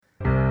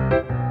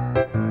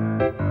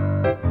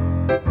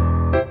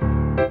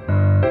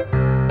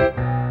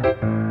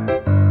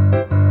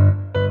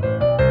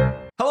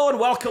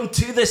Welcome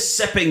to The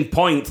Sipping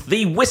Point,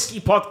 the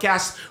whiskey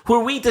podcast where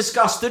we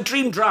discuss the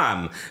dream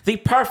dram, the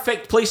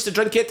perfect place to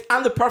drink it,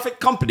 and the perfect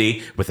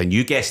company with a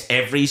new guest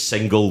every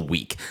single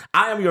week.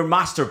 I am your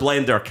master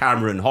blender,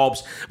 Cameron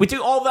Hobbs. We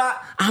do all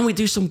that, and we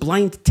do some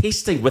blind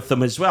tasting with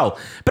them as well.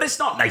 But it's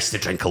not nice to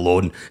drink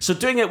alone, so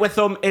doing it with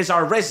them is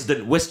our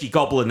resident whiskey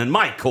goblin and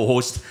my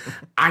co-host,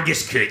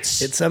 Angus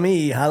Coots. It's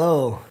me,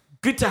 hello.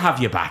 Good to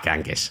have you back,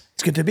 Angus.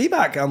 It's good to be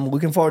back. I'm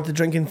looking forward to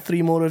drinking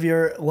 3 more of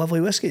your lovely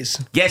whiskies.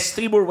 Yes,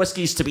 3 more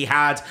whiskies to be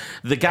had.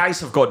 The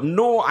guys have got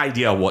no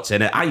idea what's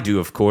in it. I do,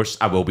 of course.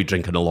 I will be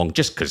drinking along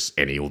just because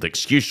any old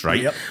excuse,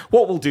 right? Yep.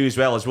 What we'll do as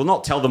well is we'll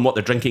not tell them what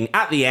they're drinking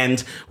at the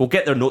end. We'll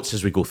get their notes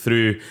as we go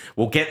through.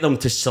 We'll get them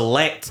to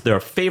select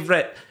their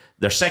favourite,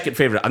 their second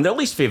favourite, and their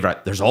least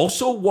favourite. There's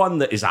also one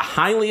that is a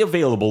highly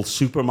available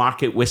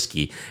supermarket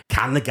whiskey.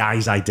 Can the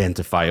guys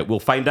identify it? We'll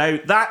find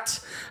out that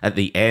at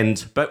the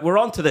end. But we're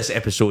on to this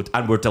episode,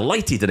 and we're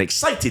delighted and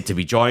excited to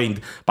be joined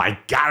by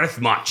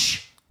Gareth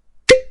Mutch.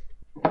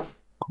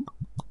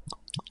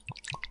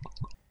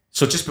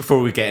 So just before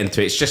we get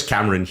into it, it's just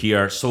Cameron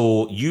here.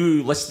 So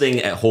you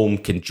listening at home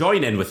can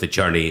join in with the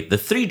journey. The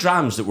 3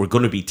 drams that we're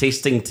going to be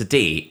tasting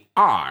today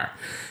are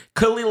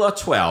Coal Ila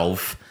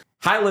 12,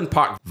 Highland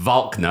Park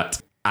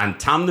Valknut, and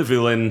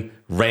Tamnavulin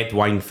red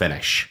wine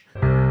finish.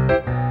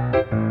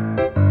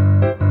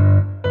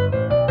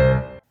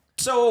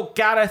 So,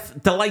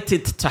 Gareth,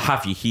 delighted to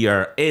have you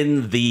here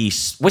in the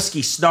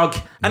Whiskey Snug.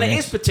 And It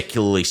is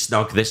particularly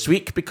snug this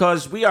week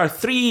because we are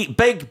 3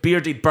 big,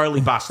 bearded,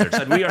 burly bastards.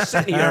 And we are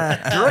sitting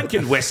here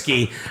drinking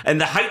whiskey in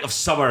the height of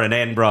summer in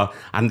Edinburgh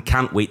and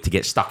can't wait to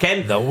get stuck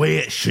in. The way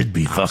it should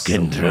be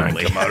fucking drunk,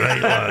 am I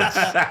right,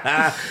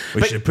 lads?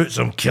 We should put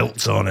some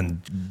kilts on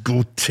and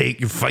go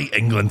fight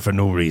England for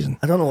no reason.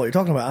 I don't know what you're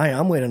talking about. I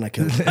am wearing a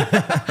kilt.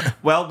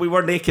 Well, we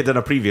were naked in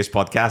a previous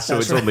podcast, so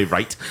it's only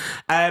right.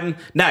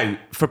 Now,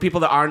 for people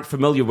that aren't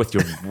familiar with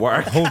your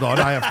work... Hold on,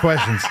 I have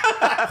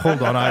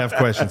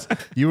questions.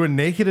 You were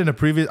naked in a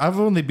previous... I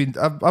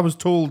was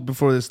told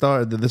before this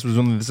started that this was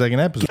only the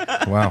second episode.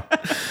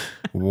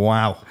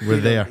 Wow, we're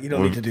there. You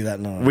don't need to do that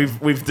now.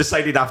 We've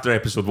decided after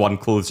episode 1,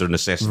 clothes are a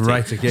necessity.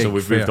 Right, okay. So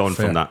we've moved on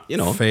from that. You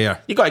know,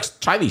 fair. You got to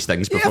try these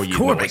things before you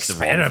know it's the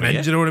wrong for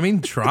experiment. Do you know what I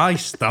mean? Try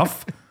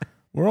stuff.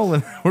 We're all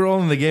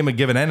in the game of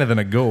giving anything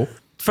a go.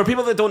 For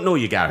people that don't know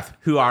you, Gareth,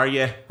 who are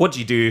you? What do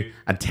you do?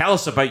 And tell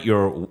us about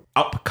your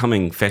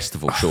upcoming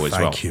festival show as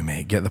well. Thank you,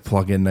 mate. Get the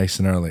plug in nice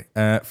and early.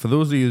 For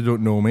those of you who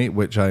don't know me,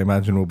 which I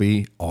imagine will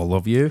be all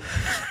of you,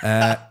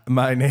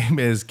 my name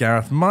is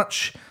Gareth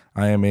Mutch.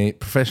 I am a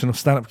professional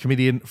stand-up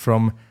comedian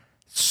from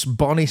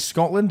Bonnie,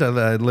 Scotland.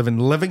 I live in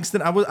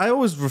Livingston. I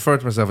always refer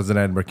to myself as an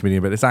Edinburgh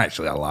comedian, but it's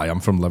actually a lie. I'm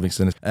from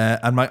Livingston.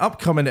 And my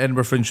upcoming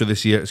Edinburgh Fringe show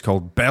this year is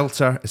called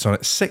Belter. It's on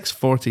at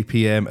 6:40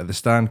 p.m. at the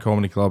Stand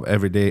Comedy Club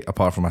every day,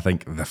 apart from, I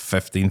think, the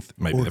 15th,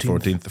 maybe 14th. The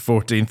 14th. The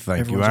 14th.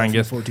 Thank you,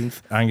 Angus.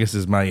 14th. Angus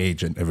is my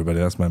agent, everybody.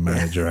 That's my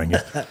manager,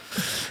 Angus.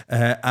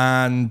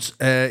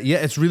 Yeah,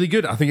 it's really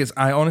good.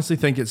 I honestly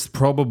think it's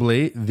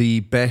probably the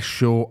best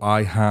show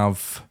I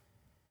have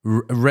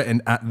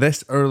written at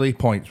this early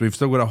point. We've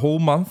still got a whole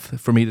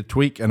month for me to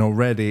tweak, and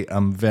already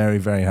I'm very,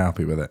 very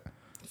happy with it.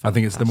 Fantastic. I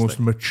think it's the most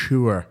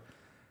mature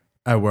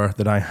hour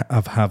that I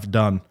have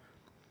done.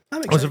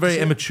 I was a very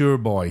immature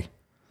boy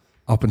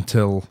up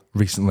until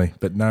recently,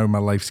 but now my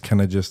life's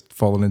kind of just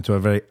fallen into a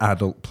very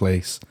adult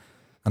place,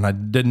 and I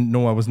didn't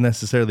know I was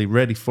necessarily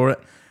ready for it.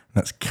 And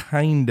that's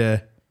kind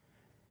of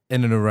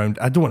in and around.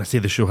 I don't want to say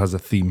the show has a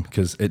theme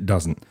because it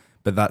doesn't,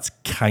 but that's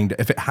kind of,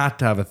 if it had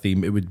to have a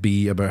theme, it would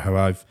be about how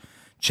I've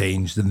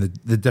changed and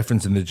the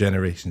difference in the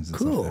generations and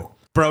cool. stuff.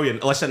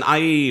 Brilliant. Listen,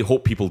 I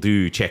hope people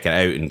do check it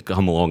out and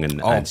come along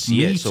and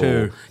see it.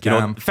 So,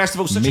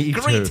 festival's such a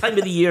great time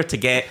of the year to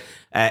get.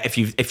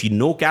 If you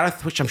know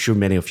Gareth, which I'm sure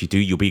many of you do,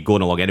 you'll be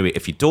going along anyway.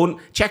 If you don't,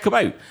 check him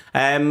out.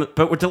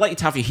 But we're delighted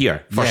to have you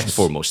here, first and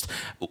foremost.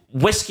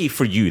 Whiskey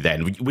for you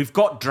then. We've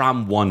got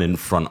Dram 1 in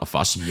front of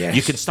us. Yes.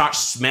 You can start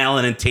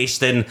smelling and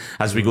tasting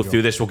as we go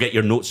through this. We'll get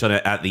your notes on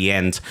it at the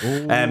end.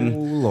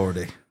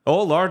 Lordy.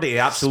 Oh, Lordy,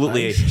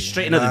 absolutely.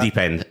 Straight into the deep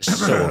end.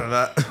 So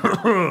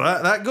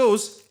that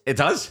goes. It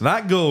does?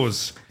 That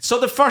goes. So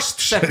the first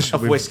sip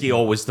of whiskey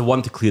always the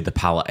one to clear the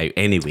palate out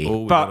anyway.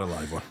 Oh, we but got a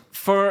live one.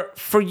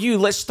 For you,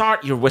 let's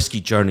start your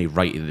whiskey journey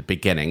right at the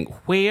beginning.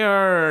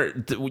 Where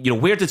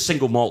did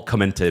single malt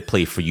come into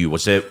play for you?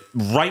 Was it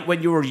right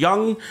when you were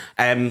young?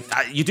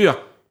 You do a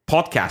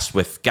podcast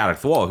with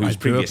Gareth Waugh, who's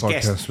previous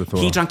guest.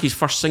 He drank his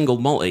first single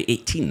malt at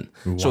 18.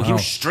 Wow. So he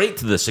was straight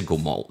to the single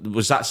malt.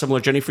 Was that a similar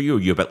journey for you, or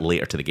were you a bit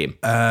later to the game?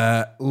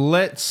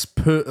 Let's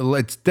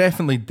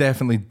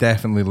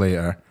definitely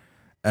later.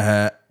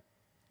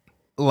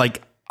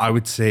 I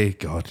would say,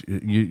 God,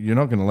 you're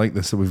not going to like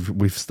this. So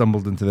we've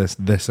stumbled into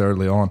this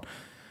early on.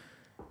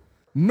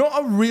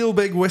 Not a real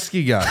big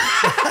whiskey guy.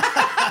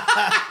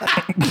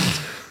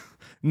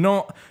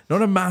 not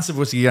a massive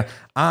whiskey guy.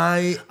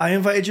 I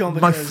invited you on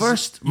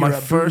because you're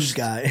a booze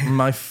guy.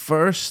 My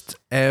first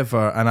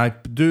ever, and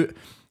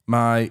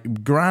my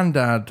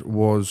granddad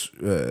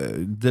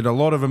did a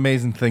lot of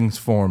amazing things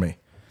for me.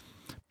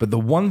 But the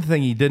one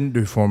thing he didn't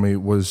do for me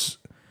was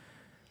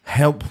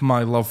help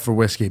my love for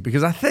whiskey.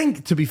 Because I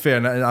think, to be fair,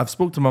 and I've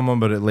spoke to my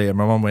mum about it later,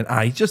 my mum went,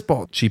 he just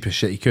bought cheapest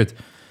shit he could.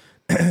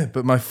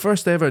 But my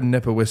first ever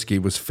nip of whiskey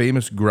was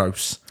Famous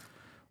Grouse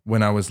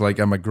when I was like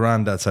at my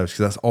granddad's house,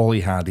 because that's all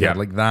he had. He had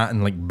like that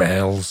and like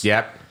bells.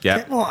 Yep.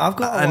 Well, I've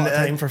got a lot of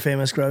time for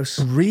Famous Grouse.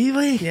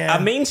 Really? Yeah.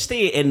 A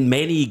mainstay in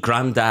many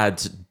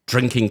granddad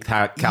drinking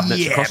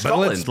cabinets across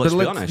Scotland, let's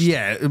be honest.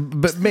 Yeah,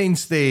 but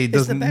mainstay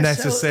doesn't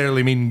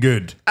necessarily mean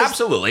good.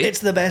 Absolutely. It's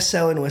the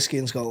best-selling whiskey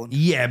in Scotland.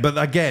 Yeah, but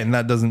again,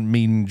 that doesn't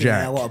mean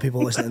jack. Yeah, a lot of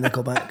people listen to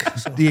Nickelback.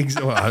 So.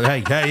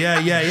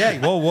 Hey.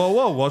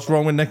 Whoa. What's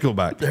wrong with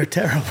Nickelback? They're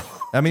terrible.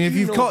 I mean, if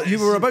you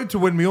were about to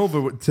win me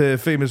over to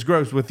Famous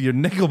Grouse with your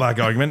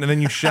Nickelback argument, and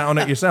then you shout on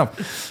it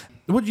yourself.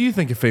 What do you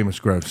think of Famous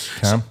Grouse,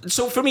 Cam?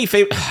 So for me,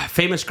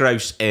 Famous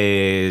Grouse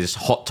is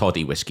hot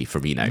toddy whiskey for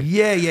me now.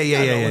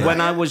 Yeah. When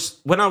I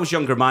was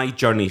younger, my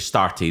journey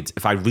started.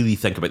 If I really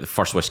think about the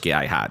first whiskey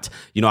I had,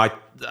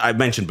 I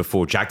mentioned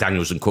before, Jack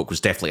Daniels and Coke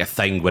was definitely a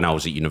thing when I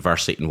was at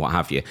university and what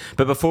have you.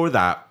 But before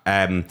that,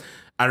 I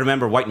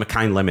remember White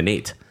McKine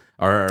lemonade.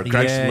 Or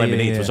grouse and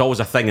lemonade was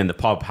always a thing in the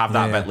pub. Have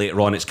that a bit later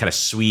on. It's kind of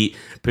sweet.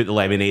 Put the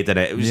lemonade in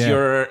it. It was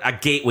a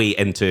gateway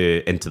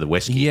into the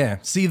whiskey. Yeah.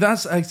 See,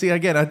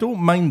 again, I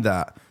don't mind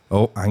that.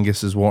 Oh,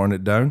 Angus is watering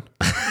it down.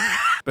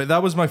 But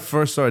that was my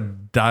first sort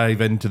of dive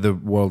into the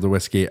world of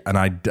whiskey, and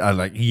I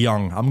like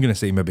young. I'm gonna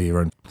say maybe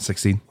around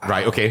 16.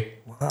 Right. Okay.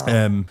 Wow.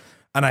 And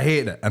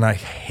I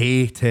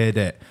hated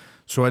it.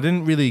 So I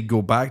didn't really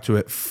go back to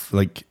it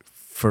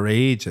for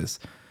ages.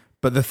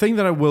 But the thing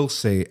that I will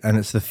say, and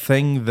it's the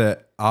thing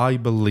that I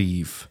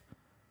believe,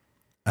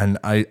 and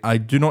I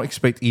do not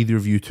expect either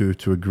of you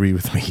to agree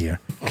with me here,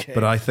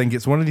 but I think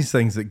it's one of these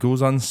things that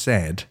goes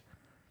unsaid,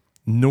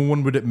 no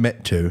one would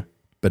admit to,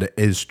 but it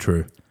is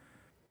true.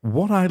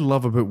 What I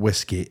love about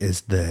whiskey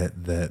is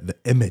the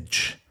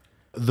image.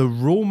 The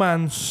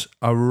romance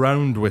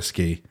around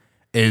whiskey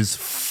is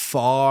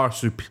far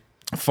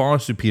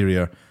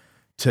superior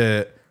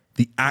to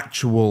the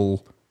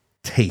actual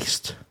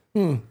taste.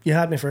 You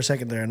had me for a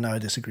second there, and now I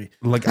disagree.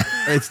 Like,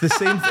 it's the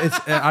same.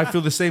 I feel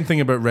the same thing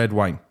about red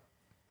wine.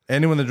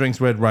 Anyone that drinks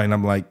red wine,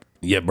 I'm like,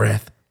 your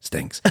breath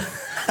stinks.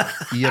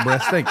 Your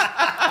breath stinks.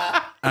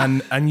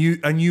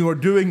 And you are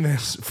doing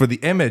this for the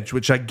image,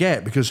 which I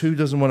get, because who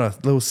doesn't want a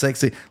little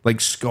sexy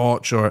like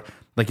Scotch, or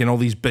like in all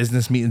these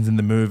business meetings in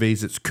the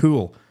movies? It's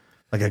cool.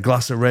 Like a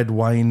glass of red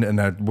wine and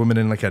a woman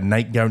in like a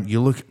nightgown.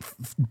 You look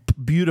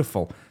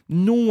beautiful.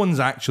 No one's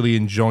actually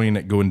enjoying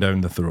it going down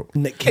the throat.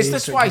 Is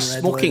this why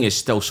smoking is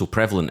still so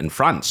prevalent in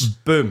France?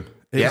 Boom.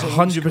 Yeah,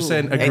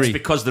 100% agree. It's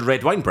because the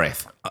red wine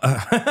breath. I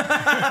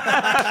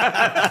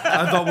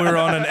thought we were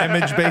on an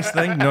image-based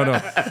thing.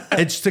 No.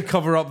 It's to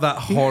cover up that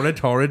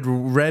horrid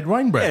red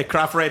wine breath. Yeah,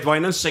 craft red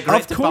wine and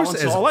cigarettes to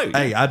balance it all out.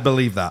 Hey, I'd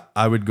believe that.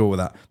 I would go with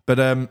that. But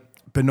then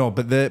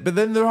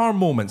there are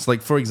moments,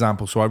 like, for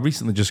example, so I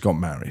recently just got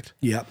married.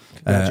 Yep.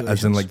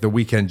 As in, like, the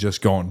weekend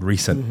just gone,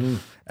 recent.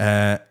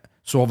 Mm-hmm.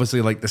 So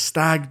obviously, like, the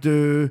stag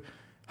do,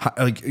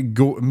 like,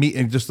 go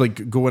meeting, just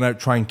like going out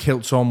trying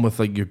kilts on with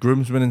like your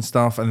groomsmen and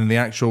stuff, and then the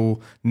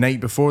actual night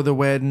before the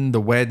wedding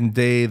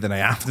day, the night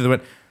after the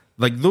wedding.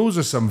 Like, those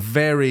are some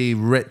very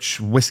rich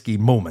whiskey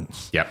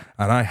moments. Yep.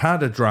 And I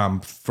had a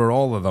dram for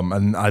all of them,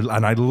 and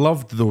I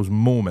loved those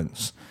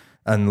moments,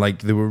 and like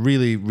they were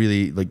really,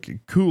 really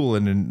like cool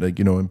and like,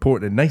 you know,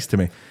 important and nice to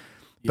me.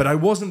 But I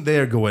wasn't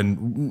there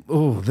going,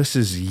 oh, this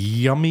is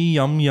yummy,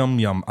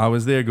 yum. I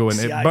was there going,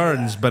 it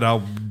burns, but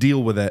I'll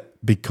deal with it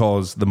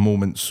because the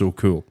moment's so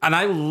cool. And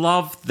I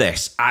love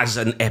this as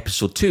an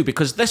episode too,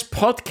 because this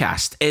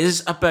podcast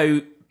is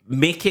about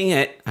making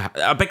it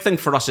a big thing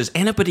for us is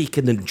anybody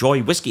can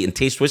enjoy whiskey and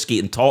taste whiskey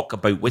and talk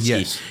about whiskey.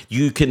 Yes.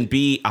 You can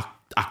be a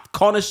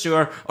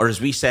connoisseur, or as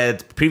we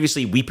said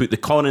previously, we put the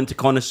con into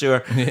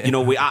connoisseur. You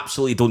know, we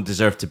absolutely don't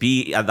deserve to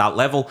be at that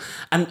level.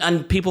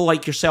 And people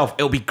like yourself,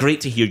 it'll be great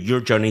to hear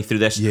your journey through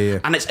this. Yeah.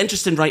 And it's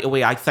interesting right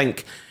away. I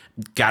think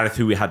Gareth,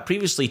 who we had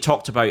previously,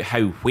 talked about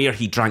how where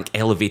he drank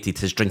elevated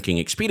his drinking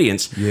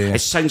experience. Yeah. It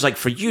sounds like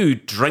for you,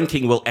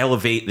 drinking will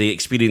elevate the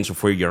experience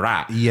of where you're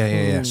at.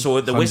 Yeah.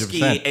 So the 100%.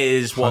 whiskey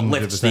is what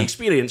lifts the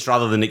experience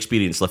rather than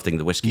experience lifting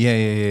the whiskey.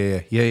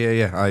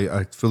 Yeah.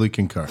 I fully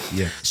concur.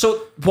 Yeah. So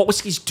what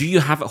whiskies do you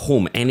have at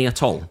home? Any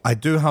at all? I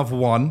do have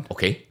one.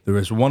 Okay. There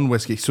is one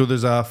whiskey. So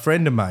there's a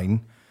friend of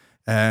mine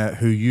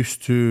who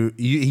used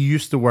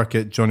to work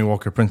at Johnny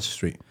Walker Princess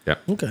Street. Yeah.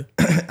 Okay.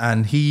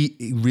 And he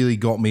really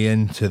got me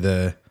into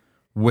the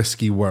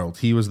whiskey world.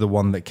 He was the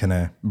one that kind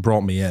of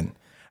brought me in.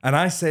 And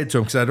I said to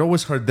him, because I'd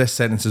always heard this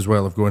sentence as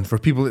well of going, for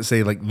people that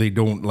say like they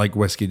don't like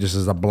whiskey just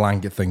as a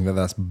blanket thing,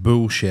 that's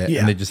bullshit,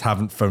 and they just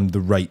haven't found the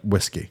right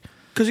whiskey.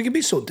 Because it can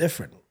be so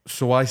different.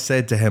 So I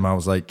said to him, I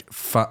was like,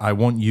 I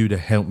want you to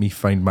help me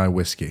find my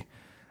whiskey.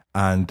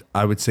 And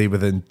I would say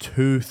within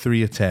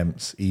 2-3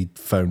 attempts, he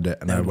found it.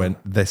 And I went,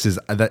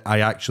 I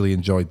actually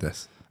enjoyed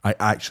this. I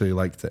actually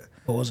liked it.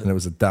 What was it? And it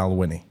was a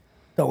Dalwhinnie.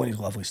 Dalwhinnie's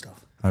lovely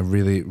stuff. I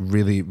really,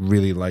 really,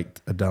 really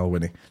liked a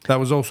Dalwhinnie. That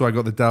was also, I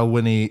got the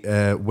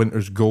Dalwhinnie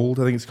Winter's Gold,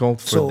 I think it's called,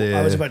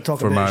 I was about to talk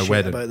for my shit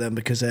wedding. about them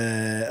because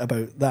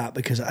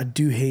I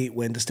do hate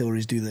when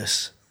distilleries do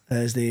this.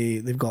 As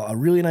they've got a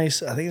really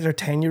nice, I think their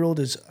 10-year-old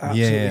is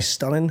absolutely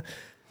stunning. And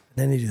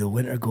then they do the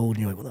Winter Gold,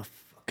 and you're like, what the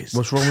fuck is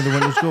What's wrong with the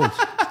Winter's Gold?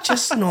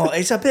 just not?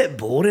 It's a bit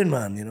boring,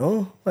 man. You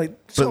know, but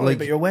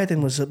your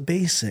wedding was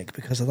basic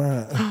because of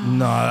that.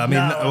 No, I mean,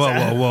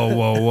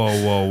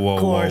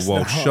 whoa.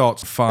 not.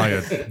 Shots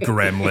fired,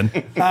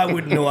 gremlin. I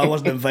wouldn't know. I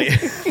wasn't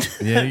invited.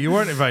 Yeah, you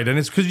weren't invited, and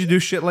it's because you do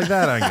shit like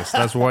that, Angus.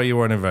 That's why you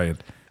weren't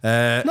invited.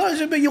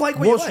 No, but you like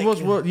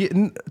what you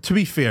like. To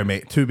be fair,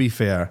 mate,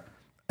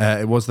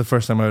 it was the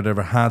first time I had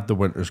ever had the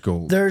Winter's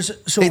Gold.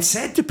 It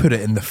said to put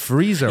it in the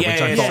freezer, which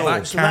I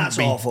thought that's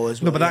awful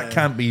as well. No, but that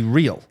can't be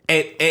real.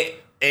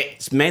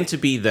 It's meant to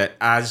be that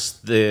as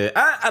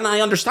and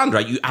I understand,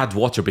 right? You add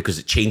water because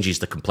it changes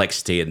the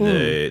complexity and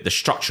the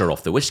structure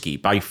of the whiskey.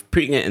 By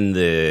putting it in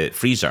the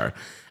freezer,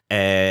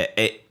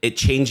 it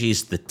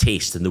changes the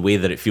taste and the way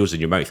that it feels in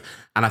your mouth.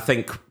 And I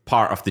think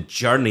part of the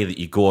journey that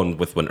you go on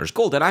with Winter's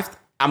Gold, and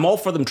I'm all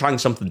for them trying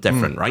something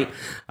different, right?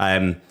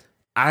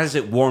 As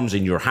it warms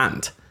in your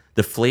hand,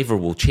 the flavour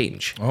will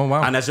change. Oh,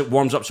 wow. And as it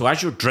warms up, so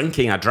as you're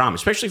drinking a dram,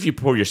 especially if you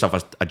pour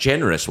yourself a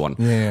generous one,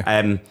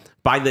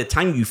 by the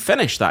time you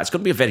finish that, it's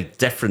going to be a very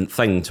different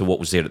thing to what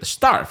was there at the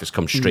start if it's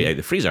come straight out of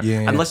the freezer.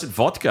 And listen,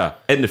 vodka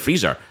in the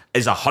freezer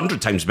is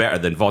 100 times better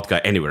than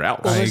vodka anywhere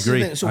else. I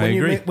agree. So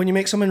when you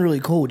make something really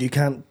cold, you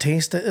can't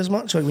taste it as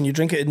much. Like when you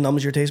drink it, it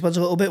numbs your taste buds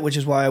a little bit, which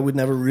is why I would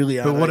never really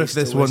add. But what if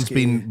this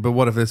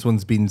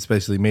one's been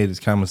specially made, as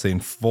Cam was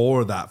saying,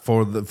 for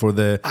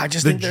the I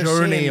just the think they're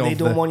journey saying they of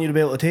don't want you to be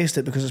able to taste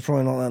it because it's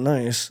probably not that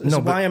nice. It's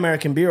why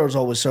American beer is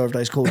always served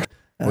ice cold.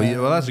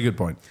 Well, that's a good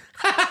point.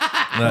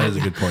 That is a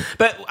good point.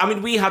 But I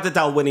mean, we had the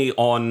Dalwhinnie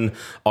on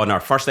our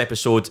first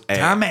episode.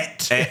 Damn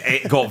it!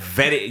 It got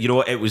very,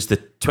 it was the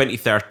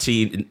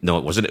 2013. No,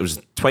 it wasn't. It was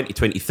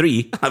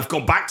 2023. I've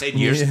gone back 10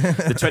 years.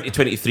 The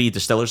 2023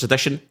 Distillers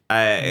Edition.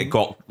 It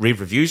got rave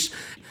reviews.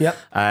 Yep.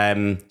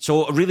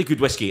 So a really good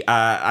whiskey.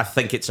 I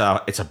think it's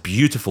a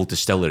beautiful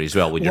distillery as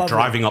well. When you're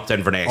driving up to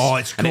Inverness, oh,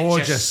 it's gorgeous.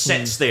 And it just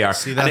sits there.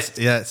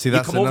 That's you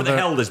come over the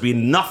hill. There's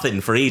been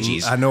nothing for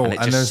ages. I know,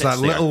 and there's that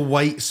there. little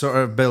white sort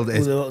of build.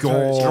 It's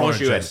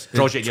gorgeous.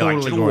 Draws you in. You're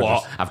like, do you know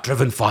what? I've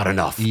driven far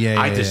enough.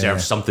 I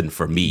deserve something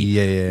for me.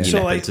 Yeah.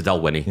 So into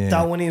Dalwhinnie.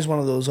 Dalwhinnie is one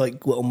of those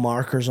like little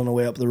markers on the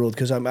way up the road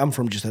because I'm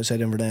from just outside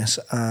Inverness,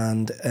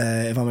 and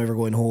if I'm ever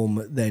going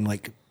home, then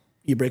like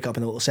you break up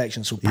in a little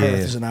section. So Perth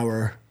is an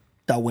hour,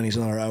 Dalwhinnie's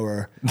another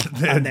hour,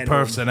 and then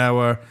Perth's an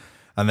hour.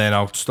 And then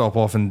I'll stop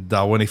off in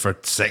Dalwhinnie for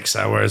 6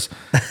 hours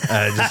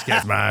and just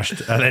get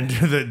smashed. And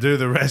then do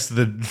the rest of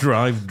the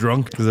drive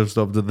drunk because I've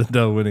stopped at the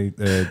Dalwhinnie.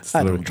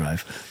 I don't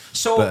drive.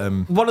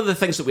 So one of the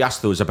things that we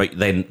asked those about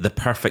then, the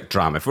perfect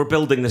dram. If we're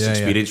building this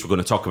experience, we're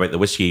going to talk about the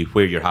whiskey,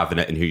 where you're having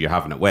it and who you're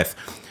having it with.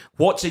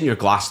 What's in your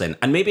glass then?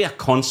 And maybe a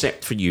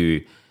concept for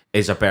you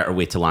is a better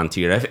way to land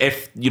here.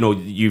 If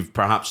you've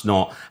perhaps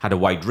not had a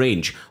wide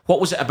range, what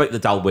was it about the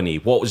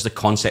Dalwhinnie? What was the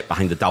concept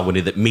behind the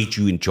Dalwhinnie that made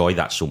you enjoy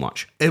that so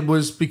much? It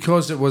was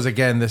because it was,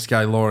 again, this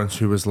guy Lawrence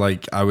who was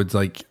like,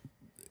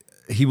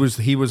 he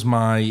was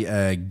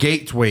my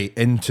gateway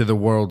into the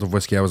world of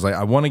whiskey. I was like,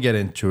 I want to get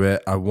into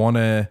it. I want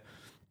to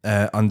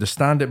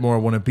understand it more. I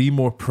want to be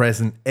more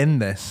present in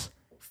this.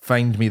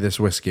 Find me this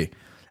whiskey.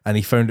 And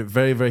he found it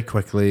very, very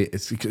quickly.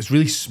 It's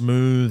really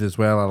smooth as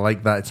well. I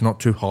like that. It's not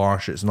too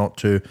harsh. It's not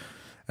too...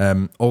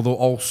 although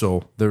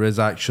also, there is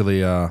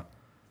actually a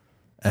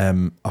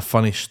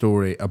funny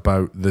story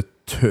about the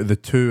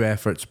two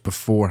efforts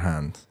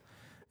beforehand.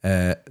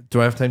 Do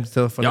I have time to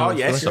tell a funny story?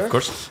 Yes, of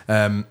course.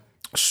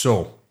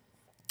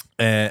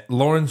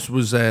 Lawrence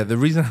was... the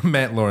reason I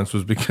met Lawrence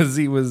was because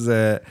he was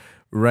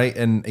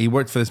writing... He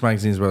worked for this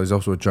magazine as well. He's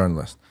also a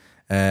journalist.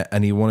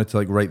 And he wanted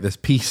to write this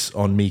piece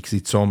on me because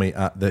he saw me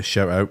at the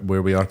shout out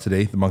where we are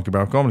today, the Monkey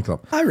Barrel Comedy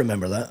Club. I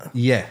remember that.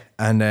 Yeah,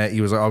 and he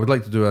was like, I would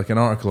like to do an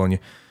article on you.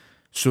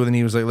 So then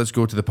he was like, let's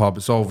go to the pub.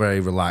 It's all very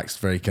relaxed,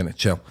 very kind of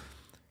chill.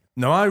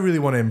 Now I really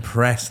want to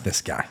impress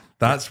this guy.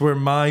 That's where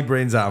my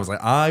brain's at. I was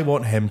like, I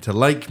want him to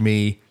like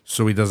me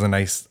so he does a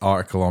nice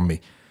article on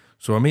me.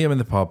 So I meet him in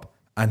the pub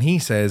and he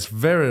says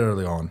very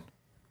early on,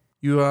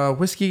 you a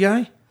whiskey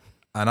guy?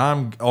 And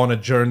I'm on a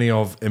journey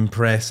of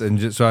impress,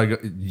 and so I go,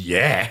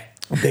 yeah.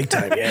 Big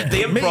time, yeah.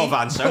 The improv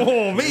answer.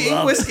 Oh, me,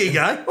 whiskey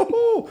guy.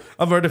 Oh,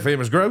 I've heard of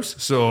Famous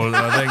Grouse, so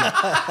I think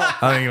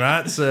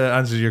that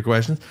answers your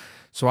questions.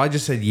 So I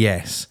just said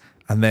yes,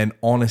 and then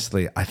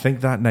honestly, I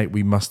think that night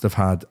we must have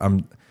had.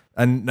 And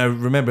now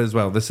remember as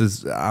well,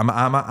 I'm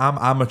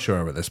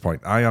amateur at this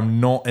point. I am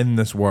not in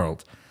this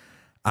world.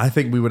 I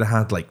think we would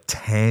have had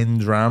 10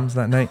 drams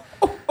that night,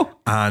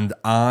 and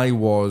I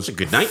was a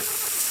good night.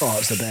 Oh,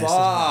 it's the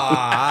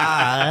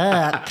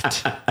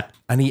best.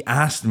 And he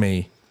asked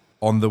me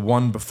on the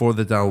one before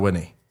the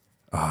Dalwhinnie.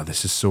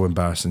 This is so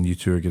embarrassing. You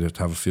two are going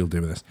to have a field day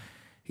with this.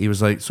 he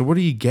was like, so what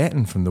are you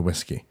getting from the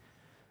whiskey?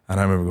 And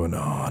I remember going,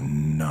 oh,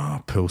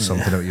 no, pull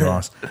something out your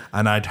arse.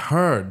 And I'd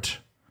heard,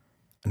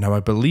 now I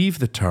believe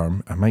the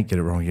term, I might get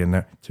it wrong again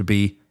there, to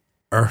be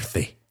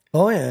earthy.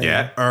 Oh, yeah.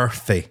 Yeah.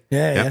 Earthy.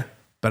 Yeah.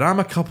 But I'm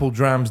a couple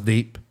drams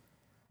deep.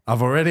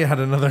 I've already had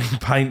another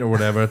pint or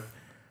whatever.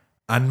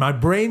 And my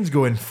brain's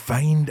going,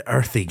 find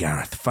earthy,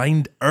 Gareth.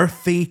 Find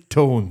earthy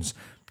tones.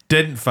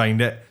 Didn't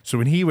find it. So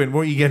when he went,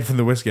 what are you getting from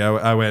the whiskey?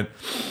 I went,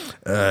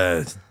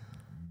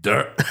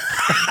 dirt.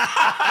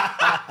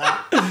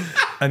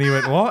 And he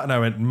went, what? And I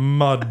went,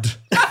 mud.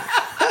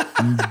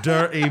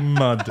 Dirty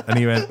mud. And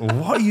he went,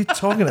 what are you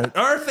talking about?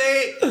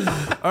 Earthy!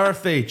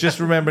 Earthy. Just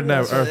remembered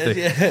now,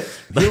 earthy.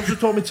 He also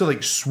told me to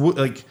like,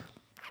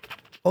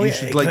 Oh, you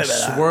should like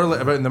swirl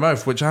it about in the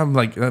mouth, which I'm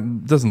like,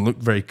 that doesn't look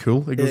very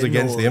cool. It goes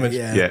against the image.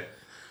 Yeah.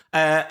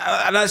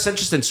 And that's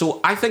interesting. So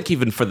I think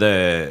even for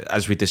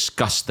as we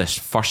discuss this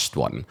first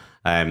one,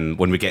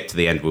 when we get to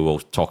the end, we will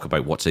talk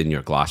about what's in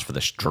your glass for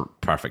this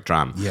perfect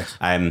dram. Yes.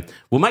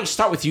 We might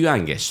start with you,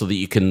 Angus, so that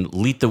you can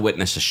lead the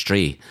witness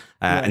astray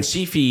and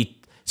see if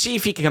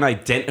you can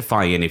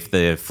identify any of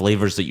the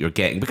flavours that you're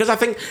getting. Because I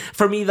think,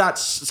 for me,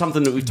 that's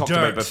something that we've talked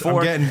about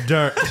before. I'm getting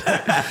dirt.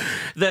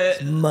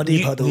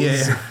 Muddy puddles.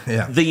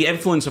 Yeah. The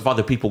influence of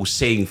other people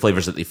saying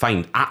flavours that they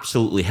find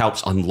absolutely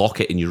helps unlock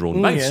it in your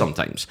own mouth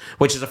sometimes,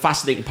 which is a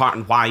fascinating part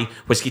and why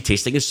whiskey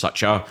tasting is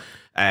such a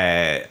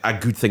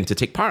good thing to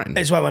take part in.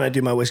 It's why when I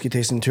do my whiskey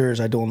tasting tours,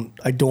 I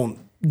don't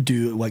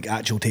do like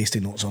actual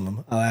tasting notes on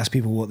them. I'll ask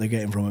people what they're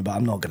getting from it, but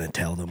I'm not going to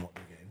tell them what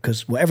they're getting,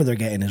 because whatever they're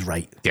getting is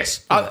right.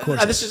 Yes.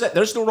 This is it.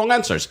 There's no wrong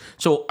answers.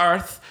 So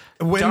earth,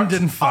 wind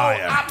dirt, and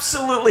fire. Oh,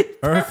 absolutely.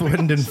 Earth,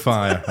 wind and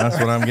fire. That's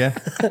what I'm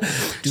getting.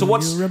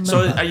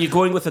 So are you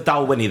going with the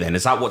Dalwhinnie then?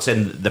 Is that what's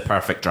in the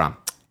perfect dram?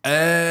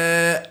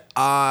 No,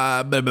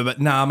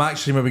 I'm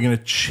actually maybe going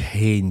to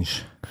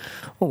change.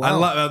 Oh,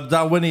 wow.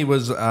 Dalwhinnie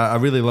was, I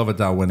really love a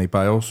Dalwhinnie, but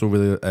I also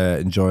really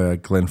enjoy a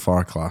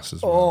Glenfarclas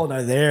as well. Oh,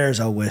 now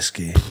there's a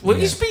whiskey. Well,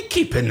 he's been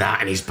keeping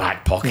that in his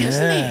back pocket,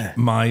 hasn't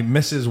he? My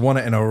missus won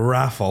it in a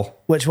raffle.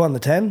 Which one, the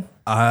 10?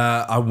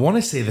 I want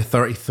to say the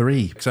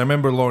 33, because I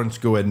remember Lawrence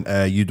going,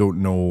 you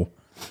don't know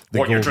the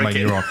what gold mine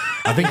you're on.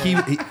 I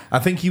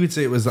think he would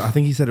say it was, I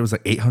think he said it was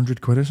like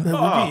 800 quid or something.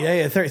 It would be,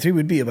 yeah, 33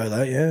 would be about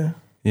that, yeah.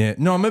 Yeah,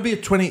 no, maybe a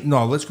 20,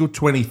 no, let's go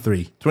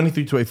 23,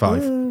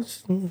 25.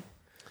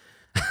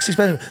 It's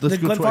expensive. The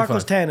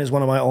Glenfarclas 10 is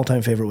one of my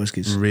all-time favourite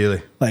whiskies.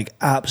 Really? Like,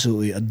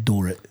 absolutely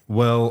adore it.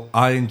 Well,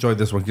 I enjoyed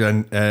this one,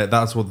 and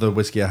that's what the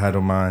whiskey I had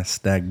on my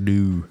stag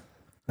do.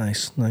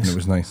 Nice. And it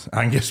was nice.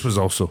 Angus was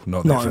also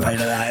not there for invited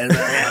that.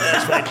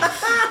 That's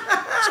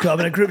fine. I'm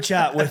in a group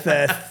chat with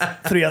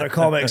 3 other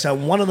comics,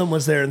 and one of them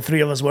was there and 3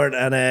 of us weren't,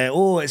 and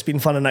it's been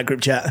fun in that group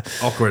chat.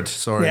 Awkward,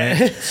 sorry.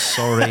 Yeah.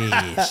 Sorry.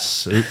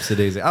 Oopsie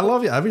daisy. I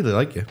love you, I really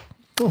like you.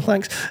 Oh,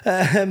 thanks.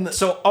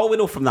 So all we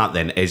know from that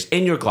then is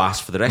in your glass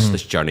for the rest of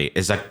this journey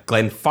is a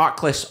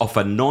Glenfarclas of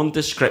a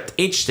nondescript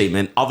age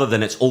statement other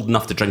than it's old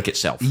enough to drink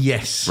itself.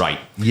 Yes. Right.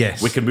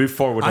 Yes. We can move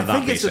forward on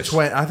that basis.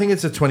 I think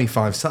it's a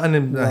 25. Something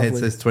in my head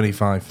says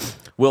 25.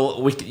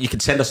 Well, you can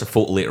send us a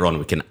photo later on.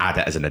 We can add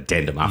it as an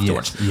addendum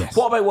afterwards. Yes.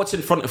 What about what's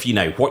in front of you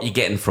now? What are you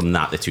getting from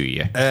that, the two of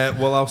you?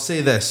 Well, I'll say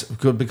this,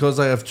 because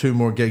I have 2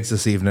 more gigs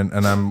this evening,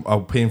 and I'm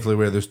painfully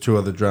aware there's 2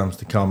 other drams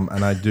to come,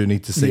 and I do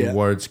need to say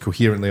words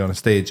coherently on a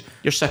stage.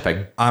 You're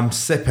sipping. I'm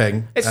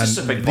sipping. It's a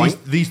sipping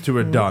point. These 2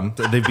 are done.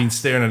 They've been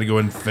staring at it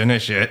going,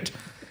 finish it.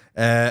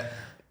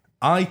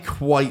 I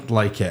quite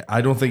like it.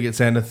 I don't think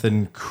it's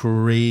anything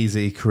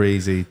crazy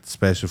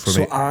special for me.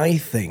 So I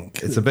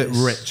think it's a bit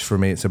rich for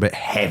me. It's a bit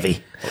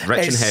heavy.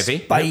 Rich and heavy.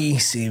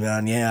 Spicy,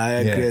 man. Yeah, I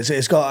agree.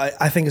 Yeah.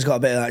 I think it's got a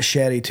bit of that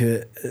sherry to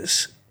it.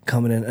 It's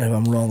coming in. If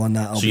I'm wrong on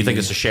that, so you think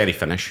it's a sherry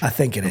finish? I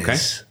think it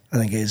is. I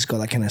think it's got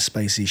that kind of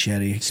spicy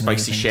sherry.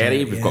 Spicy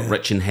sherry. We've got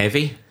rich and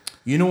heavy.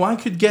 You know, I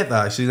could get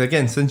that actually.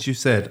 Again, since you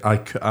said,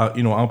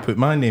 I'll put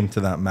my name to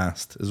that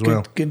mast as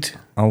well. Good.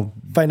 I'll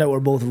find out we're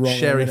both wrong.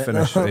 Sherry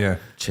finish, yeah.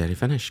 Cherry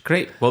finish.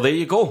 Great. Well, there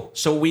you go.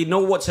 So we know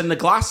what's in the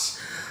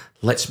glass.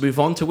 Let's move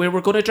on to where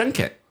we're going to drink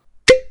it.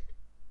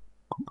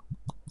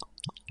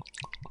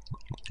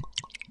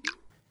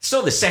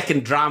 So the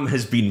second dram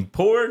has been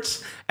poured.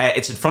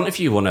 It's in front of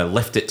you. You want to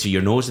lift it to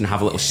your nose and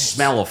have a little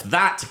smell of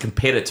that to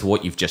compare it to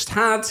what you've just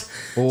had.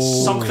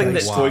 Something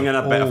that's going in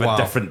a bit of a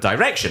different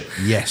direction.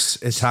 Yes,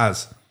 it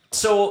has.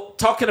 So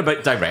talking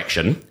about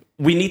direction,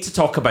 we need to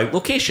talk about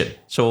location.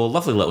 So a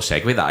lovely little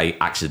segue that I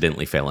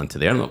accidentally fell into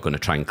there. I'm not going to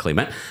try and claim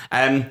it.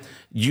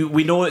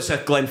 We know it's a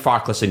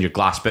Glenfarclas in your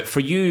glass, but for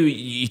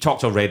you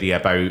talked already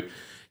about,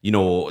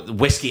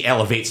 whiskey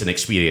elevates an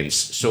experience.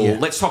 So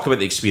let's talk about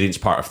the experience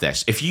part of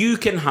this. If you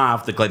can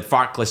have the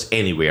Glenfarclas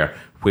anywhere,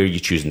 where are you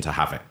choosing to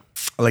have it?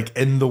 Like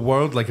in the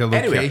world, like a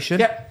location?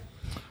 Anywhere. Yep.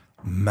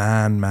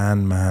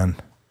 Man.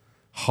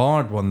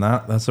 Hard one,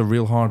 that's a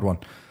real hard one.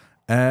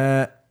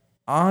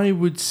 I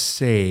would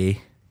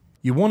say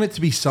you want it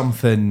to be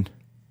something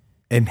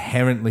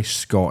inherently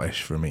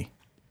Scottish for me.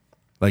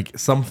 Like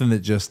something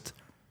that just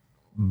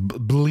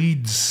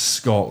bleeds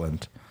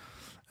Scotland.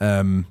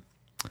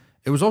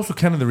 It was also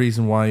kind of the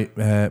reason why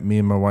me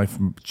and my wife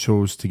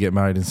chose to get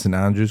married in St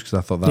Andrews, because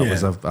I thought that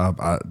was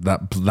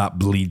that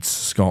bleeds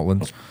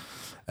Scotland.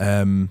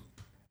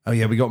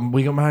 We got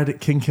married at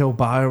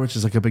Kinkilbyre, which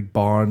is like a big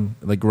barn,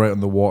 like right on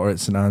the water at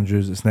St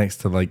Andrews. It's next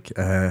to like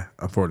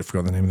I've already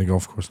forgotten the name of the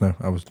golf course now.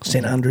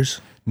 St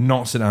Andrews,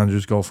 not St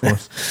Andrews golf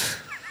course.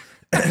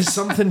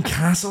 Something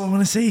Castle, I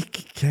want to say.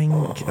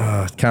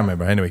 Can't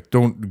remember. Anyway,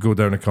 don't go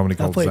down a comedy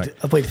cul-de-sac.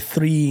 I played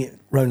 3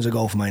 rounds of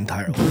golf my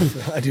entire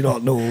life. I do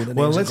not know the names.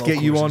 Well, of let's golf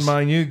get you courses. on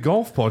my new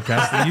golf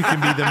podcast, and you can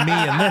be the me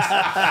in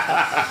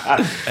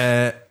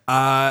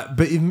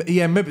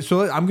this. Maybe.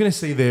 So I'm going to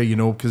say there,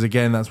 because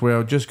again, that's where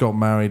I just got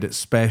married. It's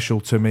special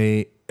to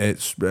me.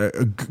 It's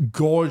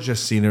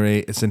gorgeous scenery.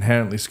 It's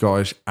inherently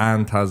Scottish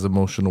and has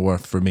emotional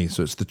worth for me.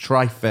 So it's the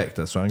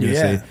trifecta. So I'm going to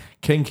say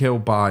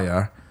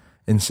Kinkilbyre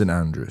in St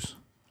Andrews.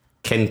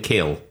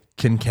 Kinkill,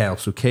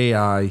 so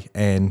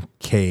Kinkell.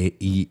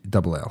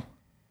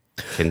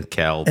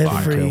 Kinkill.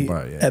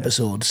 Every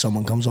episode,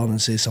 someone comes on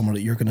and says somewhere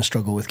that you're going to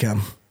struggle with,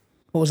 Cam.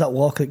 What was that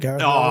walk that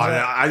Gareth?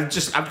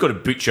 I've got to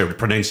butcher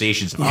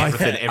pronunciations of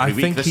everything every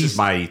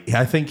week.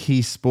 I think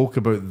he spoke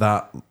about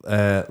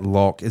that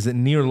loch. Is it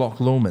near Loch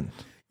Lomond?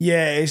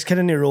 Yeah, it's kind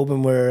of near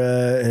Oban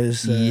where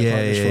his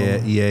partner's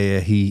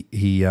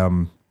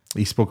from.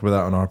 He spoke about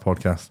that on our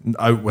podcast.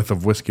 Out with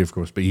whisky, of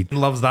course, but he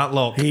loves that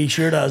loch. He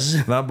sure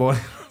does. That boy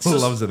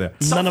loves it there.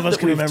 None of us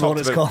can remember what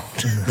it's called.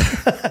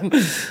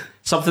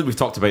 Something we've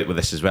talked about with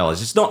this as well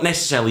is it's not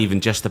necessarily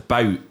even just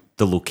about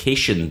the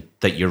location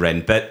that you're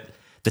in, but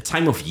the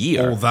time of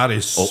year. Oh, that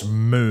is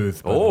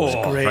smooth.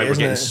 Great, right, we're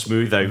getting it?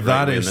 smooth out.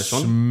 That right is this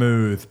one.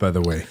 smooth, by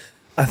the way.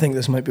 I think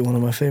this might be one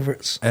of my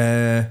favourites.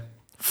 Again,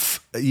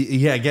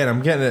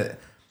 I'm getting it.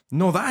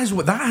 No, that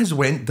has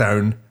went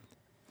down.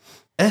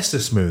 It's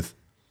a smooth.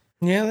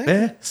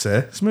 Yeah,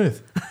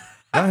 Smooth.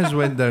 That has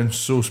went down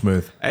so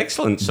smooth.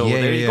 Excellent. So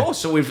there you go.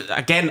 So we've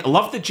again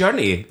loved the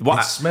journey.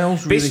 It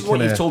smells really based on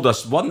what you've told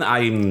us. One that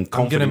I'm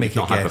confident we've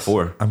not had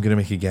before. I'm gonna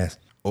make a guess.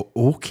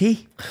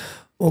 Okay.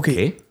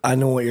 I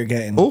know what you're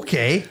getting.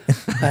 Okay.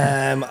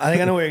 I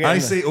think I know what you're getting. I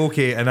say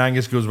okay, and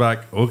Angus goes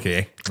back.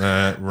 Okay.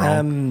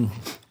 Wrong.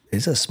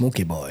 It's a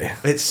smoky boy.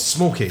 It's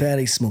smoky.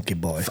 Very smoky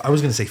boy. I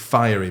was gonna say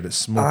fiery, but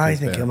smoky. I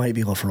think it might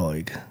be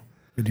Lafroig.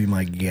 Would be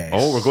my guess.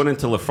 Oh, we're going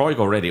into Lafroig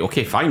already.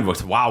 Okay, fine.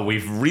 Wow,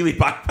 we've really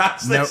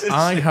bypassed this. Now,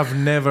 I have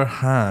never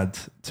had,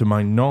 to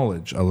my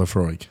knowledge, a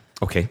Lafroig.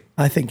 Okay.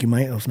 I think you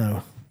might have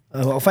now.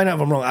 I'll find out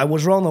if I'm wrong. I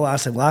was wrong the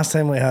last time. Last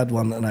time we had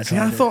one, and I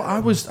thought I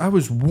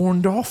was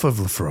warned off of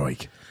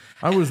Lafroig.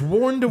 I was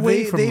warned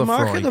away from Lafroig. They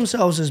market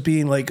themselves as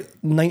being like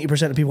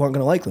 90% of people aren't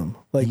going to like them.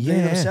 Like they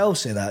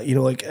themselves say that. It's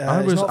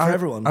not for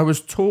everyone. I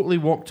was totally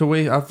walked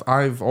away.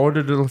 I've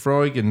ordered a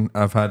Lafroig and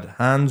I've had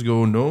hands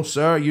go, no,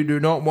 sir, you do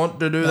not want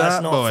to do that.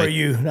 That's not for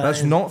you.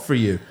 That's not for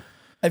you.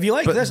 If you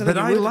like this, but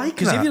I like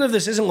because even if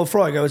this isn't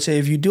Lafroig, I would say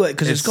if you do it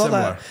because it's got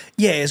similar. that.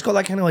 Yeah, it's got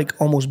that kind of like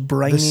almost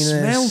brininess. The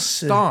smell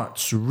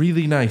starts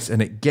really nice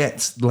and it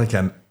gets like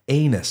an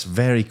anus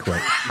very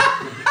quick.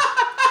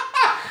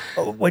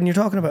 When you're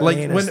talking about like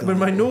anus, when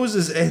my nose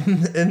is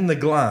in the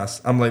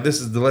glass, I'm like, this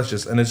is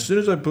delicious. And as soon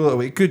as I pull it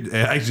away, it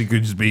actually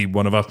could just be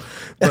one of us.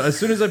 But as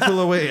soon as I pull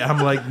away,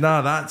 I'm like,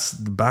 nah, that's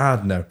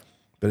bad now.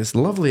 But it's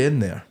lovely in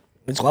there.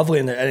 It's lovely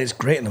in there, and it's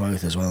great in the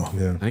mouth as well.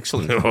 Yeah,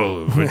 excellent.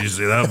 Oh, would you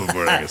say that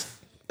before, I guess?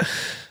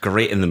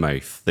 Great in the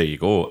mouth. There you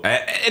go.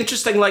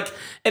 Interesting. Like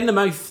in the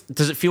mouth,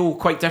 does it feel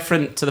quite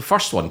different to the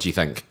first one? Do you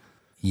think?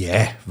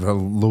 Yeah, well,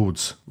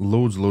 loads.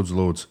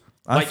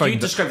 Like you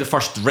described the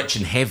first rich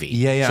and heavy.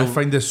 Yeah. So I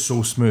find this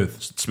so smooth.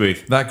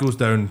 That goes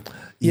down.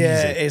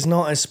 Yeah, easy. it's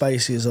not as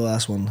spicy as the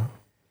last one.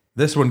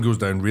 This one goes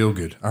down real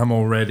good. I'm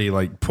already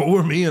like,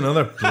 pour me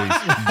another, please,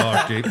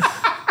 barkeep.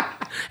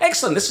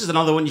 Excellent. This is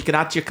another one you can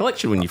add to your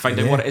collection when you find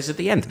out what it is at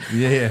the end.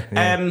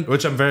 Yeah.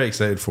 Which I'm very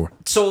excited for.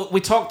 So we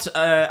talked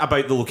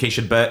about the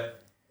location,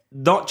 but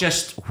not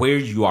just where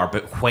you are,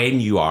 but when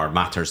you are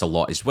matters a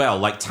lot as well.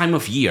 Like time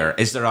of year.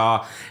 Is there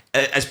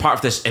as part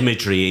of this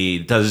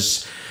imagery,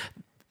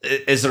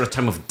 is there a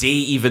time of day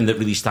even that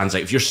really stands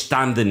out? If you're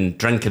standing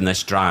drinking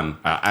this dram,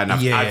 and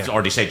I've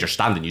already said you're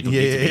standing, you don't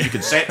need to be. You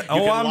can sit.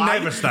 I'm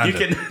never standing.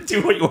 You can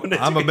do what you want to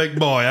do. I'm a big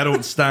boy. I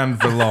don't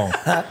stand for long.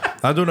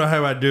 I don't know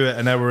how I do it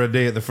an hour a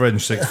day at the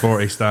Fringe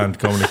 640 stand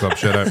comedy club.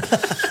 Shout out.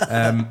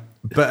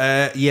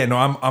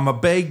 I'm a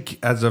big,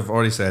 as I've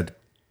already said,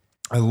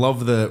 I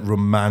love the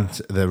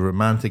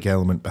romantic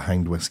element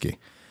behind whiskey.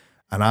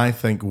 And I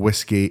think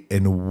whiskey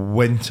in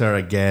winter,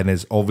 again,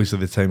 is obviously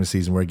the time of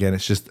season where, again,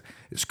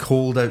 it's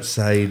cold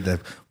outside, the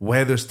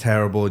weather's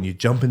terrible, and you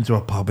jump into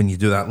a pub and you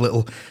do that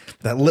little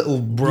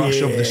brush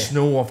of the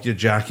snow off your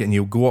jacket, and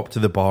you go up to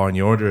the bar and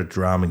you order a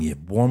dram and you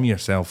warm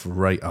yourself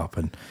right up.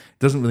 And it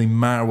doesn't really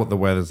matter what the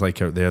weather's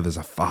like out there. There's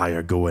a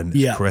fire going,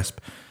 it's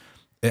crisp.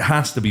 It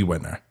has to be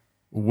winter.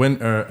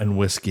 Winter and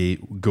whiskey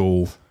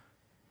go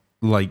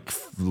like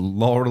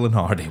Laurel and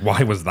Hardy.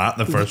 Why was that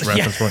the first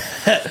reference point?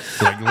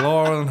 Like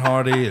Laurel and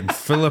Hardy and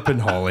Philip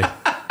and Holly.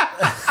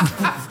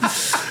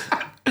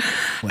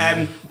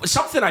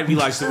 Something I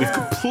realised that we've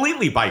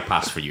completely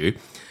bypassed for you.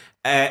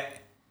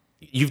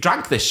 You've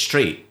drank this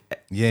straight.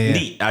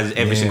 neat as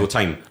every single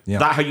time. Yeah.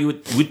 That how you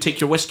would take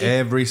your whiskey?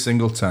 Every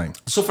single time.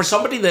 So for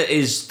somebody that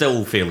is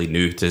still fairly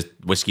new to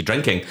whiskey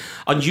drinking,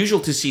 unusual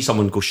to see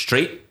someone go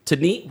straight to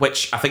neat,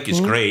 which I think is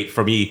great.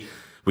 For me,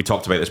 we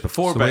talked about this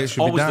before, but it's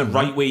always the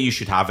right way you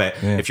should have it.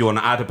 Yeah. If you want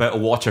to add a bit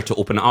of water to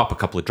open it up, a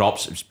couple of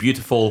drops, it's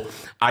beautiful.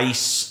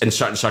 Ice, in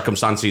certain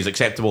circumstances,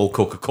 acceptable.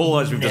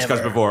 Coca-Cola, as we've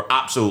discussed before,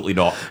 absolutely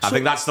not. I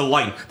think that's the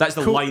line. That's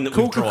the line that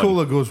we've drawn.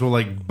 Coca-Cola goes with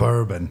like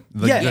bourbon.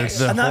 Like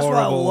and that's what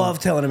I love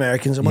telling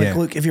Americans. I'm like,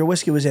 look, if your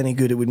whiskey was any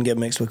good, it wouldn't get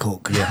mixed with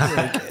Coke.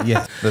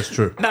 Yeah, that's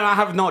true. Now, I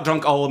have not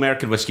drunk all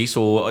American whiskey,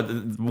 so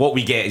what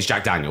we get is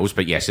Jack Daniels,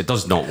 but yes, it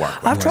does not work.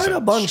 I've tried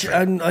a bunch,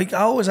 and like,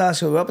 I always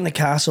ask, up in the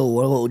castle,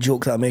 one little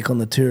joke that I make on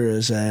the tour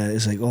is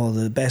like, oh,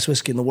 the best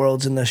whiskey in the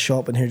world's in this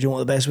shop, and here, do you want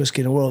the best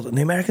whiskey in the world? And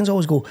the Americans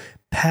always go,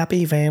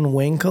 Pappy Van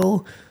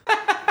Winkle.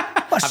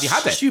 Have you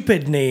had it?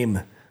 Stupid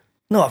name.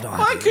 No, I've not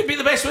had it. It could be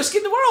the best whiskey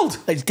in the world.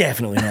 It's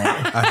definitely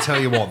not. I tell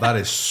you what, that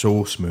is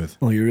so smooth.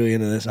 Oh, you're really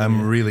into this?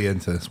 I'm really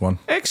into this one.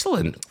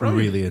 Excellent. I'm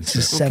really into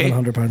It's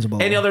 £700 a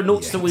bottle. Any other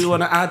notes that we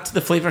want to add to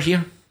the flavour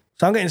here?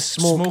 So I'm getting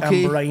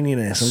smoky and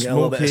brininess. I'm getting a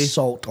little bit of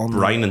salt on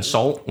brine and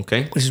salt,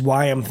 okay. Which is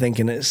why I'm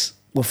thinking it's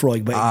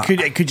Lefroy, but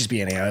it could just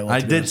be any island.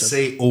 I did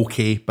say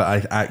okay, but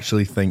I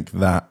actually think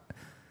that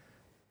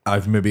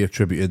I've maybe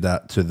attributed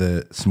that to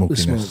the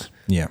smokiness.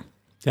 Yeah.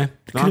 Yeah.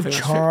 Could have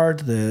charred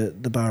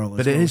the barrel.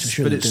 But it's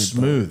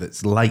smooth.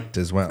 It's light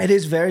as well. It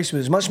is very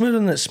smooth. It's much smoother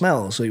than it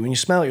smells. So when you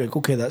smell it, you're like,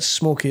 okay, that's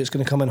smoky. It's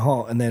going to come in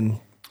hot, and then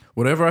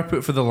whatever I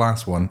put for the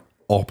last one,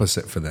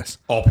 opposite for this.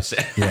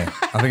 Opposite. Yeah.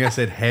 I think I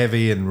said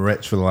heavy and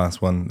rich for the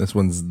last one. This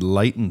one's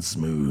light and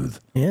smooth.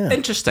 Yeah.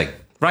 Interesting.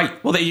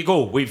 Right. Well, there you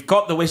go. We've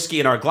got the whiskey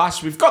in our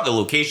glass. We've got the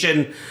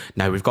location.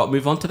 Now we've got to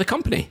move on to the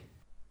company.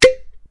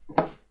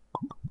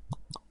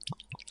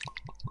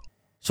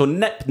 So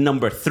nip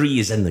number 3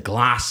 is in the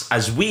glass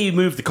as we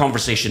move the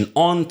conversation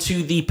on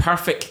to the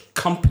perfect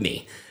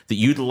company that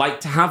you'd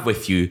like to have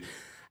with you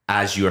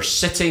as you're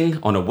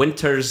sitting on a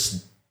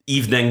winter's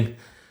evening,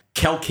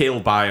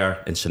 Kilkale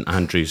Byre in St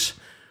Andrews.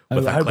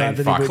 With how bad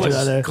did he put you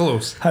there?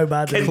 Close. How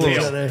bad did he put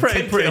you there?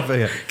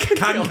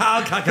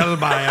 Kilkale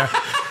Byre.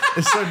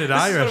 It sounded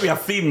Irish. It's going to be a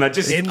theme.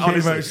 In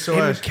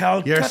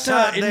Calcutta, you're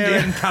sat there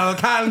in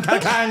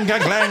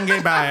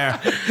Calcanga Byre.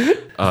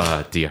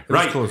 Oh dear.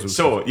 Right.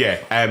 So yeah,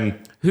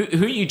 who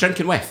are you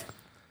drinking with?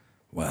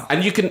 Well,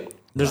 and you can.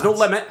 There's no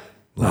limit.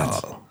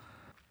 Lads,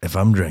 if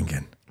I'm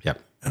drinking, yep,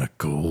 on a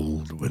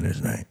cold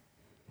winter's night,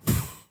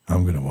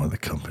 I'm going to want the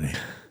company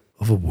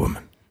of a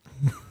woman.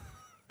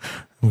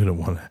 I'm going to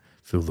want to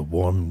feel the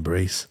warm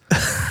embrace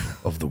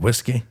of the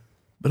whiskey,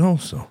 but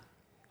also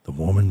the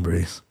warm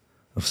embrace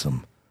of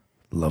some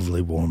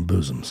lovely warm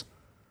bosoms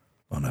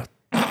on a.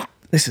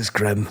 This is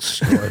grim.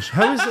 Scottish.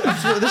 How is it?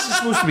 This is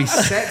supposed to be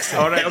sexy.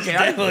 All right, okay.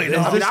 I've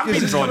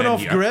been drawn in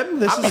here. Grim.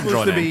 This is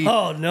supposed to be.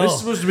 Oh no! This is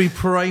supposed to be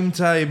prime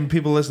time.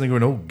 People listening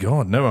going, "Oh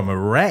God, no, I'm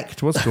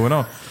erect. What's going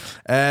on?"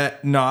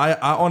 No, I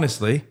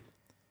honestly,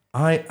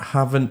 I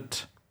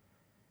haven't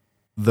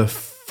the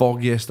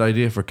foggiest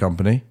idea for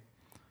company.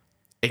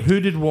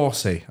 Who did Waugh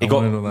say? He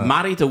got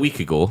married a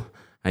week ago.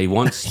 He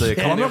wants the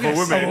company of a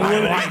woman. He's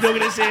not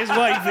going to say his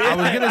wife. I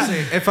was going to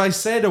say, if I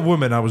said a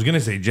woman, I was going to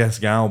say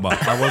Jessica Alba.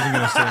 I wasn't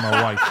going to say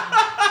my wife.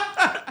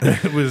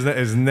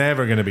 It's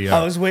never going to be her.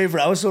 I was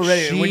wavering. I was so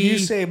ready. When you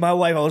say my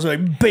wife, I was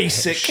like,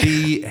 basic.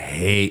 She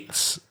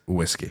hates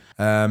whiskey.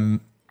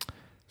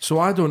 So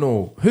I don't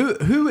know.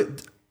 Who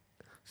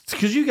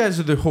because you guys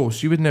are the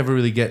hosts, you would never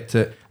really get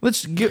to.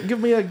 Let's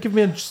give me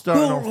a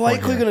start. We're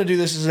likely going to do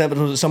this as an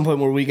episode at some point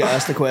where we get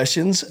asked the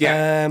questions.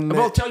 Yeah.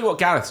 Well, I'll tell you what,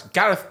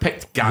 Gareth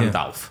picked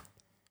Gandalf.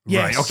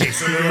 Yeah. Yes. Right. Okay.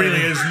 So there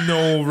really is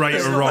no right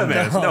or wrong.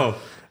 No.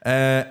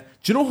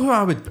 Do you know who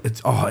I would?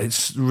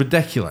 It's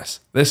ridiculous.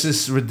 This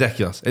is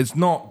ridiculous. It's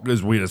not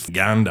as weird as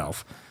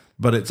Gandalf,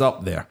 but it's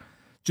up there.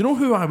 Do you know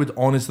who I would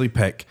honestly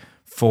pick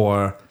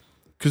for?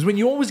 Because when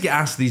you always get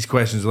asked these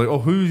questions, like, oh,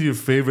 who's your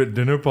favorite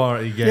dinner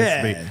party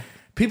guest? Yeah.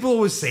 People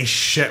always say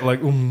shit like,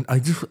 I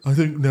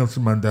think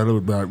Nelson Mandela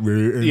would be like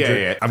really.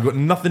 Yeah. I've got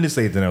nothing to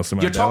say to Nelson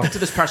Mandela. You're talking to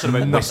this person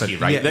about whiskey,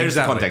 right? Yeah, There's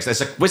the context.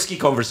 It's a whiskey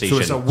conversation.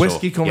 So it's a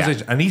whiskey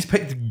conversation, and he's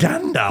picked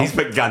Gandalf. He's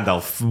picked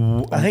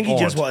Gandalf. I think he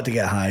just wanted to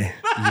get high.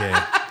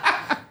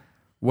 Yeah.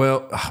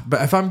 Well,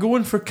 but if I'm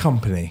going for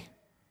company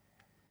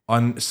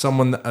on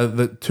someone,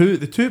 the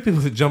two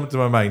people that jump into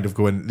my mind of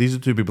going, these are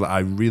two people that I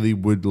really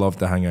would love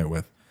to hang out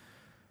with.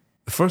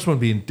 The first one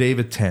being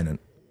David Tennant.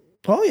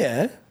 Oh,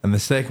 yeah. And the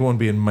second one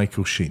being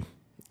Michael Sheen.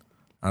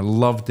 I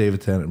love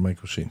David Tennant and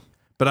Michael Sheen.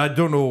 But I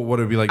don't know what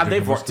it would be like. And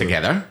they've worked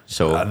together.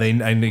 So they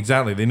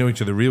know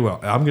each other real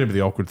well. I'm going to be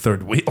the awkward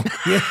third wheel.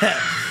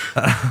 Yeah.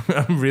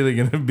 I'm really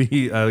going to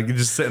be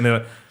just sitting there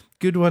like,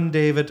 good one,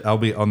 David. I'll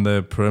be on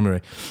the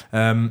perimeter.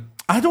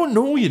 I don't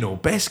know,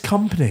 best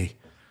company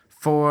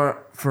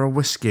for a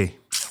whiskey,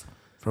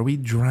 for a wee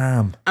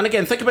dram. And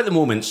again, think about the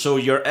moment. So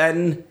you're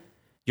at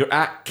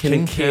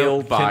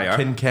Kilkale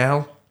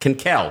Byre.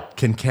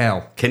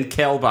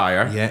 Kilkale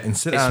Byre. Yeah, in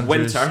St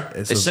Andrews. It's winter.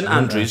 It's St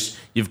Andrews.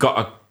 You've got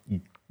a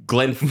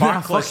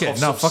Glenfarclas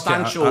of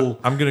substantial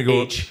I'm gonna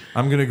go. age.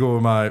 I'm gonna go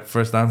with my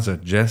first answer,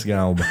 Jessica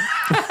Alba.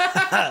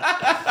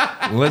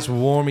 Let's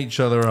warm each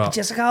other up.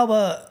 Jessica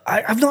Alba,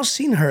 I've not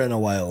seen her in a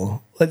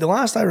while. Like the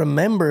last I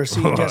remember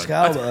seeing Jessica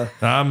Alba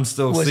I'm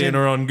still seeing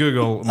her on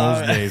Google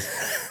most days.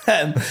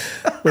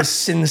 was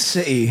Sin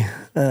City.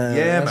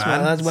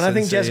 That's when I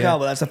think Jessica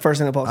Alba, that's the first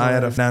thing that pops in I my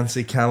had a head.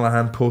 Nancy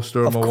Callahan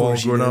poster on my wall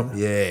course you growing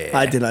did. up. Yeah.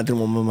 I didn't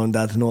want my mum and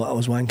dad to know I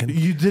was wanking.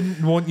 You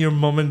didn't want your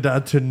mum and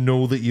dad to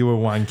know that you were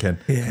wanking.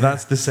 Yeah.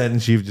 That's the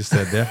sentence you've just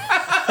said there.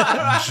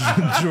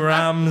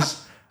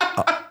 Drams.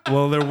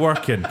 Well, they're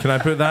working. Can I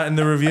put that in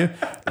the review?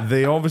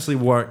 They obviously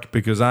work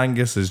because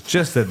Angus has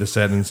just said the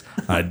sentence,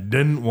 I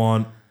didn't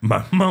want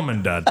my mum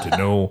and dad to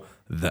know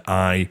that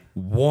I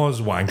was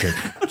wanking.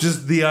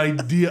 Just the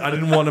idea. I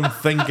didn't want them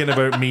thinking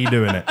about me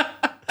doing it.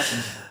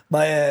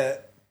 My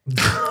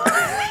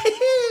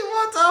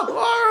What a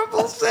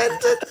horrible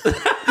sentence.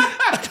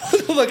 I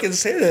don't know if I can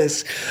say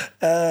this.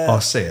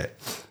 I'll say it.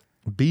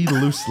 Be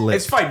loose-lipped.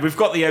 It's fine. We've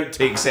got the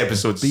outtakes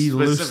episodes Be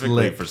specifically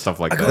loose-lipped. for stuff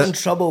like I got in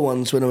this. trouble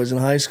once when I was in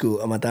high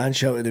school, and my dad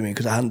shouted at me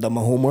because I hadn't done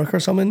my homework or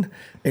something. And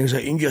he was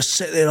like, "You can just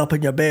sit there up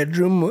in your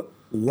bedroom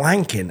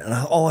wanking." And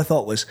all I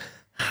thought was,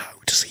 "How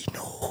does he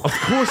know?" Of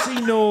course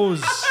he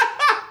knows.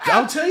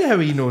 I'll tell you how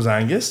he knows,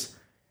 Angus.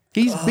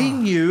 He's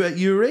been you at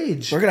your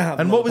age. We're gonna have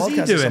and him what on was the he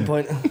podcast at some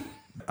doing? point.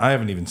 I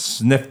haven't even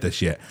sniffed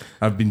this yet.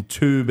 I've been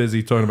too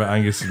busy talking about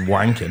Angus and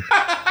wanking.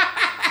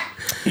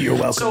 You're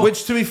welcome.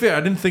 Which, to be fair, I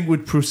didn't think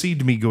would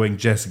precede me going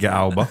Jessica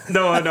Alba.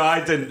 No,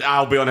 I didn't.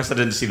 I'll be honest, I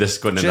didn't see this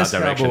going in Jessica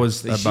that direction. Alba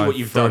was You see my what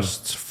you've done.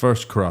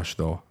 first crush,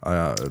 though.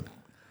 I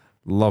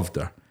loved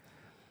her.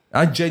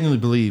 I genuinely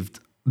believed.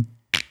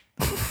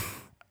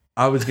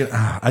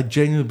 I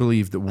genuinely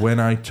believed that when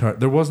I turned,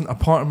 there wasn't a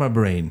part of my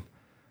brain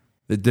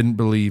that didn't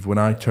believe when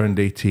I turned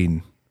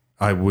 18,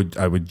 I would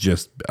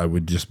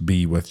just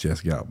be with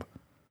Jessica Alba.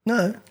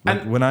 No.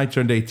 When I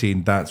turned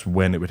 18, that's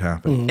when it would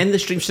happen. In the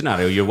stream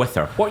scenario, you're with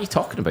her. What are you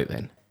talking about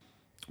then?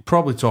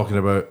 Probably talking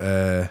about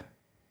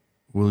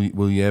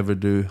will you ever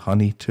do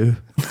Honey too?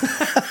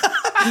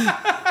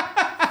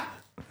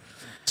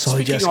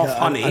 Sorry, Speaking Jessica. of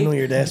honey, I know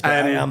you're desperate.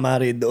 I am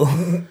married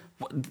though.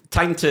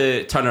 Time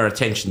to turn our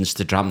attentions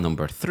to dram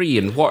number 3.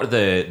 And what are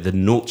the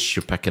notes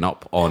you're picking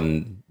up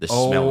on the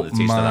smell and the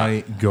taste of that?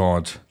 My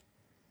God.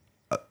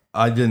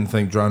 I didn't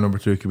think dram number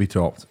 2 could be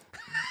topped.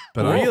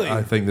 But Really?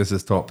 I think this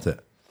has topped it.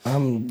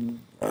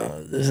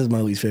 This is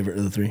my least favorite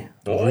of the three.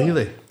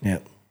 Really? Yeah.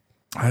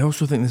 I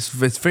also think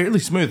it's fairly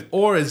smooth.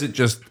 Or is it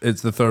just,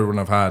 it's the third one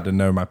I've had and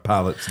now my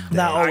palate's dead.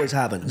 That always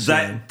happens.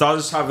 That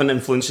does have an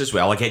influence as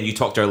well. Again, you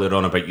talked earlier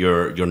on about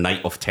your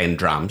night of 10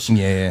 drams.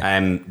 Yeah.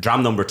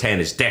 Dram number 10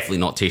 is definitely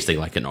not tasting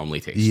like it normally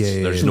tastes.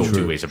 Yeah, There's no true,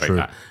 two ways about true,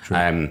 that.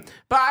 true.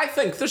 But I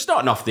think there's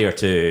not enough there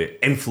to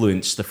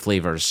influence the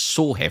flavours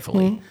so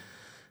heavily.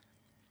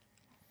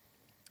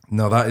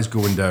 No, that is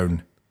going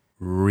down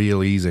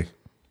real easy.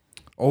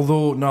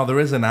 Although, no, there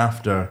is an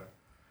after.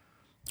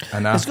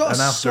 It's got a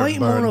slight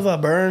more of a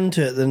burn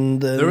to it than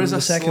There is the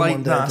a second slight,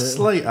 one nah, did.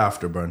 slight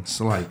afterburn.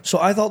 Slight. So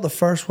I thought the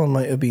first one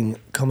might have been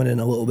coming in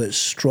a little bit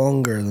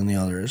stronger than the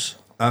others.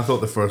 I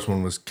thought the first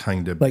one was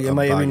kind of Like it a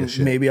might have bag been of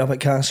shit. maybe up at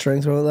cast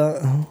strength or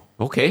that.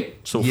 Okay,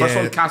 so first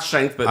Yeah. one cast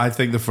strength, but I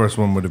think the first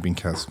one would have been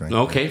cast strength.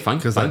 okay, fine.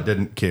 Because I fine.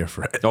 didn't care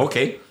for it.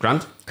 Okay,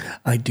 grand.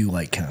 I do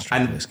like cast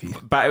strength And whiskey.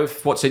 but out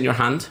of what's in your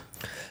hand?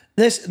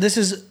 This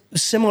is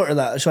similar to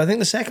that. So I think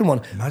the second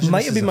one Imagine might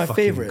this have is been a my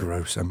fucking favorite.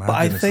 gross. But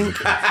I Imagine this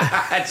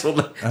is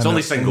think It's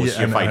only singles. Yeah, I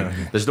You're know, fine. I know.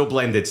 There's no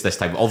blendeds this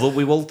time. Although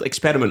we will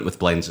experiment with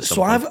blends at some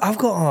so. point. I've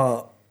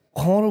got a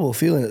horrible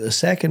feeling that the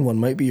second one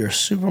might be your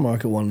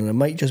supermarket one, and it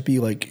might just be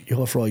like your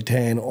Lefroy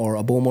 10 or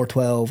a Bowmore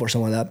 12 or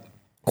something like that.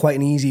 Quite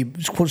an easy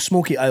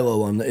smoky Ila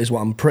one is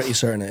what I'm pretty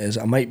certain it is.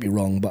 I might be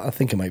wrong, but I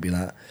think it might be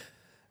that.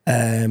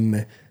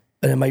 And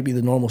it might be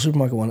the normal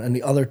supermarket one, and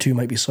the other two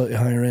might be slightly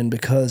higher end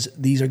because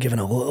these are giving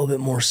a little bit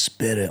more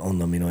spirit on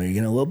them. You know, you're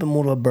getting a little bit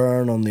more of a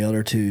burn on the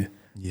other two,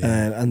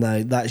 and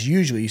that's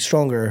usually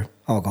stronger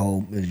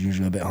alcohol is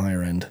usually a bit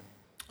higher end.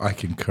 I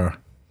concur.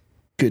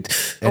 Good.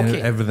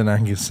 Okay. Everything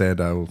Angus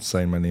said, I will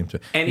sign my name to.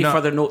 Any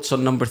further notes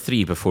on number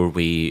 3 before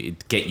we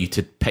get you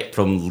to pick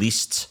from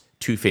least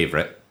to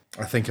favourite?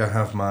 I think I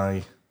have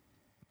my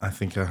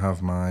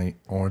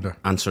order.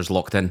 Answers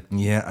locked in.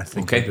 Yeah, I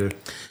think I Okay. do.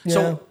 Yeah.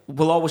 So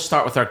we'll always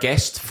start with our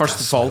guest. First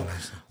of all,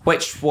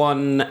 which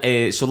one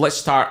is... So let's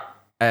start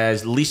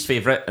as least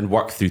favourite and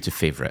work through to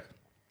favourite.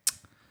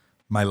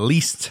 My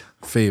least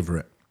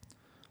favourite,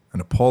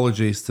 and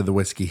apologies to the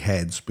whiskey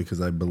heads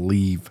because I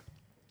believe,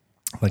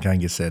 like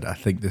Angus said, I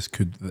think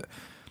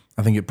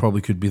it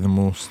probably could be the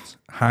most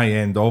high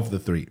end of the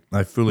three.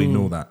 I fully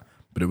know that,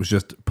 but it was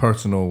just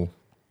personal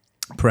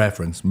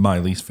preference. My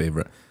least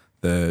favourite.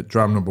 The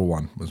dram number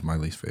 1 was my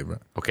least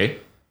favourite, Okay.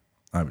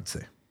 I would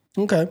say.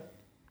 Okay.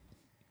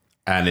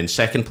 And in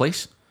second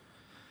place,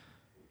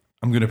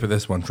 I'm going to put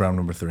this one, dram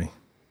number 3.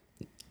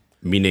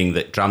 meaning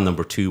that dram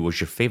number 2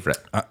 was your favourite.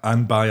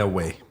 I'm by a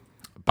way.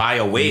 By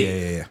a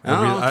way. Yeah.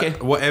 Oh, okay.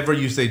 Whatever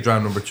you say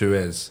dram number 2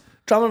 is,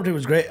 Dram number 2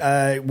 was great.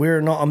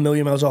 We're not a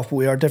million miles off, but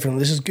we are different.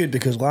 This is good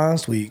because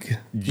last week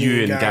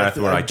You and Gareth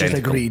were just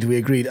identical. We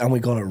agreed, and we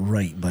got it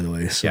right, by the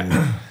way. So,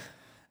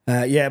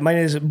 Yeah. mine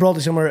is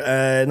broadly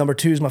similar. Number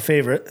 2 is my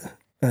favourite.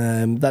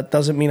 That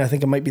doesn't mean I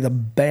think it might be the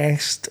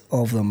best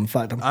of them. In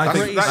fact, I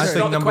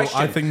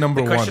think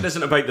number the one. question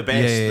isn't about the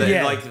best.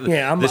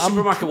 Yeah. The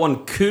supermarket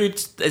one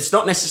could. It's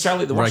not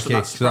necessarily the worst. Right,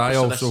 okay, so I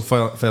also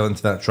fell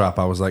into that trap.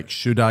 I was like,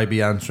 should I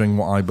be answering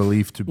what I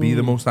believe to be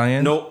the most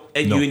high-end? No,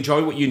 you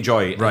enjoy what you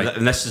enjoy, Right.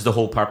 and this is the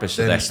whole purpose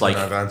of this. Like,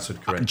 I've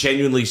answered correct.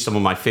 genuinely, some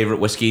of my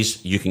favourite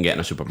whiskies you can get in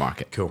a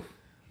supermarket. Cool.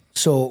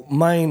 So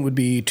mine would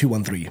be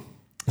 213.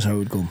 That's how I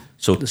would go.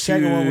 So the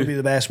second one would be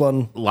the best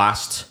one.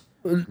 Last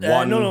one.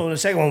 No, the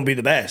second one would be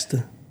the best.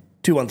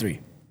 213.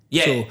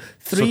 Yeah. So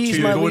 3 is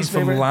two, my going least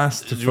from favorite.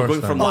 last to You're first.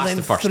 going from then. last then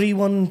to first.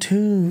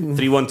 312.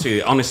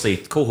 312. Honestly,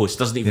 co-host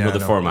doesn't even Yeah, know the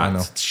I know, format. I know.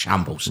 It's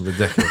shambles.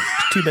 Ridiculous.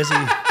 Too busy.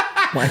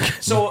 Wank.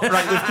 So,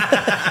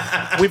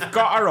 right, we've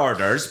got our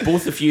orders.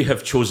 Both of you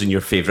have chosen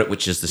your favourite,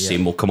 which is the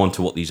same. We'll come on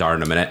to what these are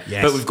in a minute.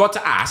 Yes. But we've got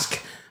to ask,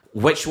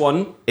 which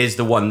one is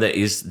the one that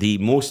is the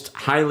most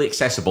highly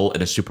accessible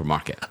in a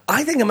supermarket?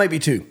 I think it might be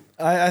 2.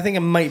 I think it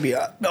might be,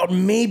 or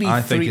maybe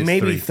I think 3. it's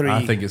Maybe 3. 3.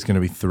 I think it's going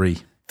to be 3.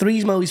 3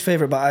 is my least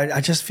favorite, but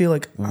I just feel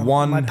like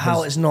my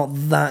palate is not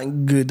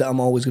that good that I'm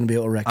always going to be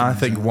able to recognize. I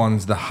think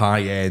one's the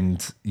high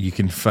end you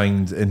can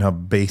find in a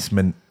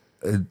basement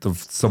of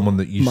someone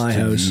that used My to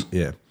house.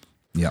 Yeah.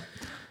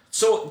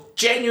 So,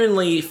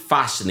 genuinely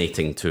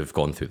fascinating to have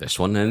gone through this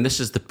one, and this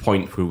is the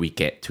point where we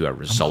get to our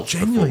results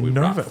before Genuinely we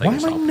wrap nervous. Why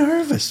things am I up.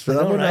 nervous? For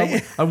that one?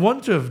 right? I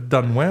want to have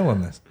done well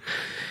on this.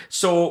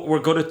 So, we're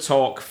going to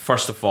talk,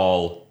 first of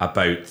all,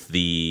 about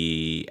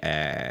the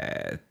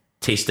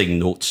tasting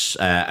notes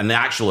and the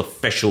actual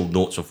official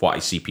notes of what I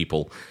see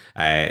people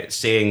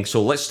saying.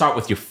 So, let's start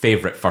with your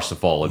favourite, first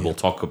of all, and we'll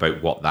talk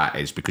about what that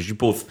is, because you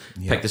both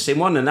picked the same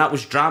one, and that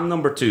was dram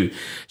number 2.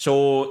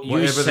 So, you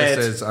Whatever said...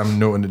 this is, I'm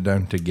noting it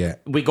down to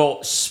get. We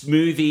got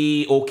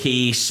smoothie,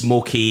 okay,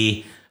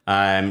 smoky,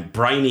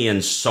 briny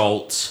and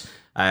salt.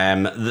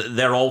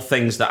 They're all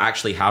things that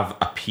actually have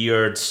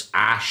appeared.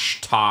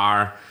 Ash,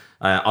 tar,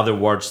 other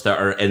words that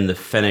are in the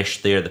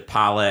finish there. The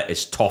palate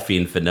is toffee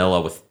and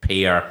vanilla with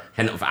pear,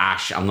 hint of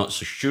ash. I'm not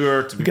so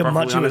sure, to be Look at perfectly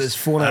Mutchy with honest. his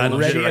phone I'm out not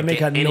ready sure to I make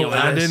get a any note of of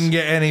that. I this. didn't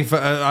get any.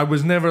 I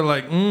was never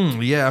like,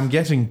 I'm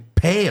getting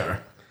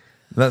pear.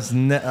 That's I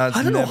don't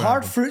know. never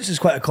Hard happened. fruits is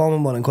quite a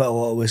common one in quite a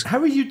lot of whiskey. How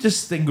are you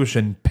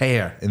distinguishing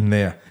pear in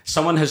there?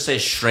 Someone has said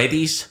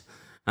shreddies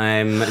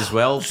as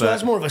well. So but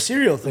that's more of a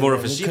cereal thing. More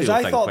of a cereal Because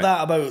I thing, thought but-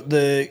 that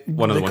about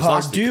One of the the ones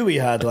last Cardew week. we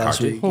had last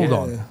Cardew. week. Hold Yeah.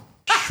 on.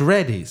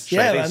 Shreddies.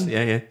 Yeah, Shreddies,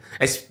 man. yeah.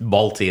 It's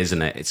malty,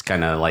 isn't it? It's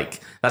kind of like,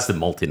 that's the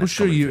maltiness.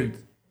 Well, coming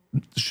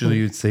through. surely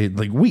you'd say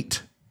like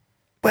wheat,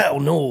 Well,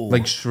 no.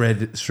 like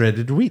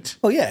shredded wheat.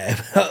 oh, yeah.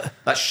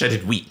 That's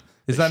shredded wheat.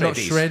 Is that not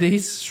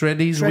shreddies?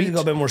 Shreddies Shreddies wheat.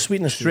 got a bit more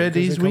sweetness to it,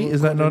 'cause Shreddies they wheat. come-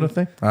 Is that not a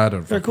thing? I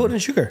don't. They're fucking coated in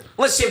sugar.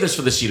 Let's save this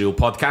for the cereal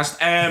podcast.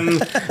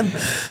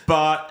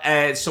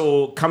 But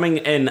so coming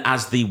in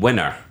as the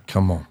winner,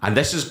 Come on. and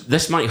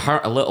this might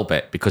hurt a little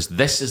bit because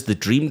this is the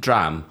dream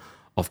dram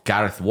of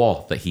Gareth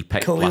Waugh that he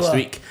picked Coal last Ila.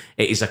 week.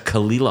 It is a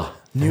Coal Ila,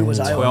 Knew it was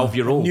Isla.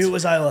 12-year-old. Knew it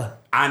was Isla.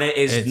 and it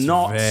is It's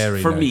not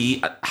very for nice.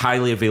 me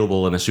highly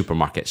available in a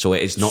supermarket. So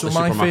it is not So the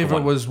my supermarket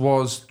favourite one.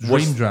 was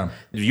Dream Dram.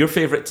 Your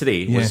favourite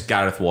today was Yeah.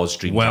 Gareth Waugh's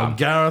dream Well, dram.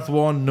 Gareth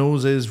Vaughan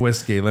knows his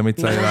whiskey. Let me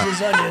tell you Knows his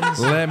that. onions.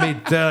 Let me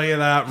tell you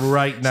that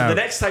right now. the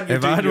next time you're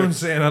if doing I your- don't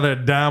say another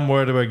damn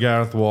word about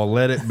Gareth Vaughan,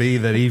 let it be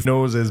that he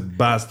knows his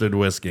bastard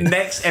whiskey.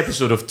 Next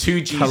episode of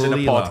 2Gs in a Coal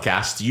Ila.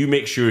 podcast, you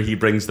make sure he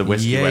brings the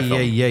whiskey Yeah, with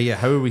him. yeah.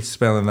 How are we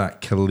spelling that?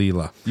 Coal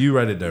Ila. You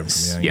write it down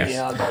for me. Yes.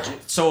 Yeah, I got you.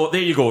 So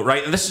there you go,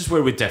 right? This is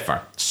where we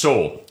differ.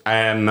 So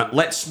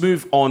let's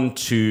move on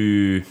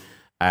to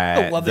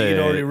I love that you'd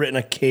already written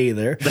a K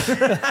there.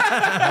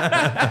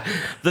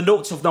 the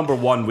notes of number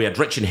 1. We had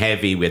rich and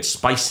heavy, we had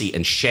spicy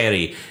and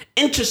sherry.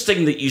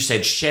 Interesting that you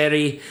said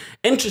sherry.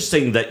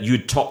 Interesting that you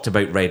talked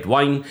about red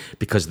wine,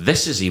 because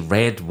this is a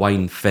red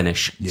wine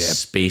finish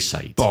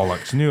Speyside.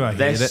 Bollocks. Knew I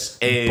hated This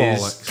it. is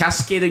Bollocks.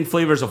 cascading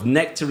flavours of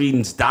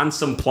nectarines,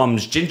 dancing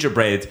plums,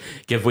 gingerbread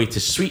give way to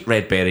sweet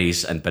red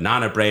berries and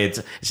banana bread,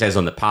 it says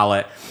on the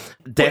palate.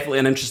 Definitely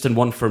an interesting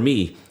one for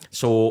me.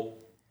 So,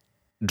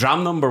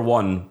 dram number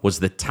 1 was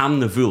the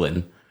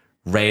Tamnavulin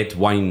red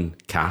wine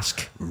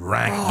cask.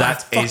 Rank.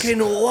 That is Fucking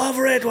love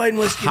red wine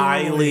whiskey.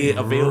 highly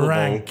available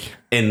Rank.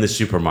 in the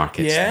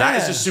supermarkets. Yeah.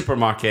 That is a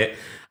supermarket.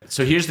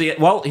 So here's the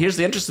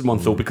interesting one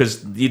though,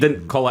 because you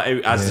didn't call it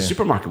out as the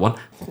supermarket one.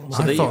 So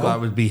I there you thought go.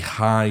 that would be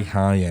high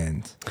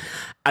end.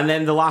 And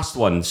then the last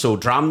one, so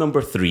dram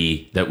number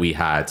 3 that we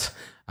had.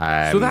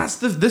 So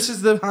this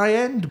is the high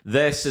end.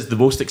 This is the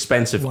most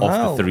expensive of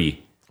Wow. the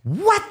 3.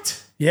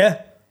 What?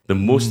 Yeah. The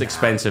most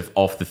expensive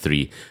of the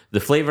 3. The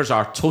flavours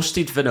are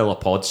toasted vanilla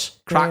pods,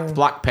 cracked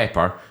black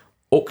pepper,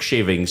 oak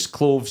shavings,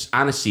 cloves,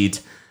 aniseed,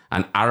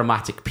 and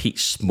aromatic peat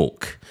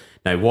smoke.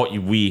 Now, what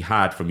we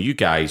had from you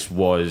guys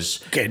was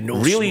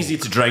real easy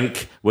to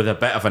drink with a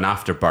bit of an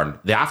afterburn.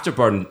 The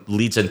afterburn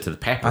leads into the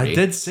peppery. I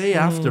did say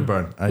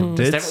afterburn. I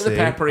did It's say the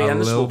peppery a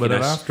and the little bit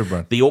of smokiness.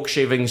 afterburn. The oak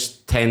shavings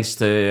tends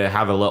to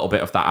have a little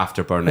bit of that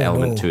afterburn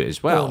element to it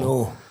as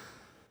well.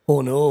 Oh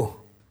no.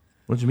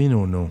 What do you mean,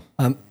 oh no?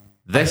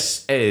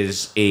 This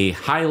is a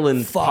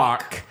Highland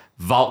Park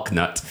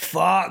Valknut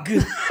Fuck.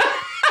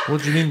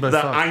 What do you mean by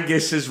that fuck?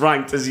 Angus has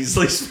ranked as his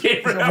least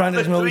favourite.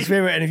 Brandon's my least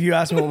favourite, and if you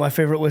ask me what my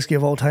favourite whiskey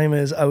of all time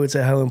is, I would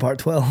say Highland Park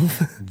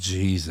 12.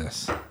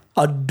 Jesus.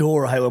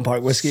 Adore Highland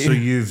Park whiskey. So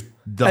you've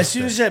done As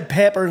soon as you said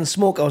pepper and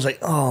smoke, I was like,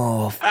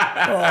 oh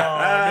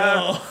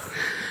no.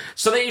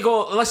 So there you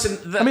go.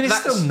 Listen, I mean, it's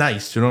still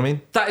nice. Do you know what I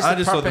mean? That is I the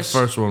just thought the purpose.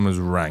 first one was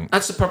ranked.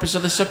 That's the purpose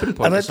of the sipping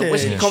point. I'd like It's a to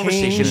whiskey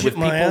conversation change with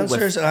my people answers,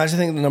 with... and I actually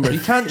think the number You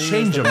can't three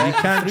change is the them. You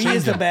best. can't Three change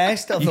is the them.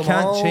 best of You them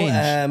can't all.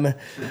 change.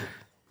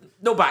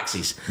 No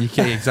backsies. You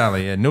can't,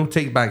 exactly, yeah. No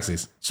take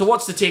backsies. So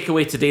what's the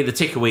takeaway today? The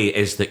takeaway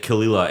is that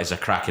Coal Ila is a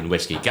cracking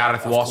whiskey.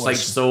 Gareth Wass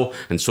thinks so,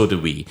 and so do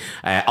we.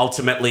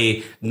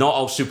 Ultimately, not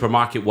all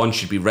supermarket ones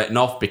should be written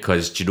off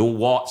because, do you know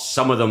what?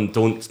 Some of them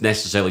don't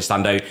necessarily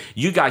stand out.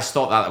 You guys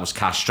thought that was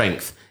cask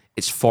strength.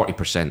 It's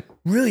 40%.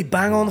 Really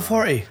bang on the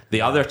 40.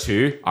 The other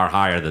two are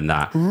higher than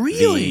that.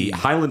 Really? The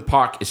Highland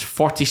Park is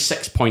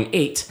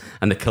 46.8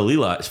 and the Coal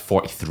Ila is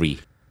 43.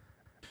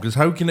 Because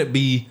how can it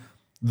be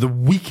the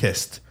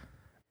weakest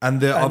and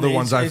the other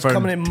ones I it's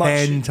coming found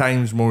in 10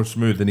 times more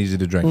smooth and easy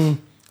to drink?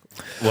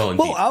 Well,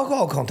 indeed. Well,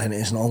 alcohol content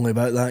isn't only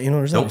about that. You know,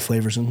 there's other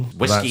flavours in.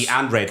 Whiskey That's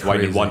and red wine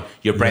in crazy. one,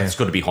 your breath's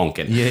going to be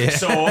honking. Yeah.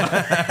 So,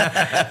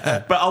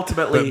 but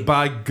ultimately, But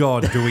by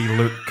God, do we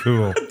look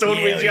cool.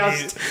 don't we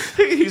just?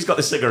 Who's got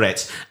the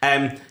cigarettes?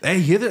 Hey,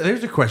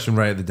 there's a question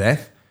right at the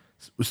death.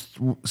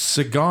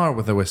 Cigar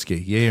with a whiskey,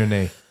 yay or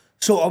nay?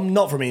 So,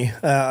 not for me.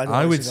 I, don't I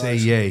like would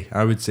cigars. say yay.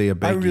 I would say a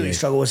big I really yay.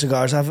 struggle with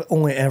cigars. I've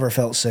only ever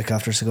felt sick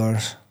after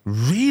cigars.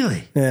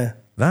 Really? Yeah.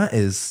 That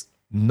is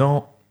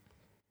not...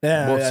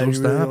 Yeah. What's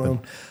supposed to happen?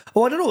 don't.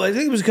 Oh, I don't know. I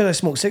think it was because I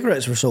smoked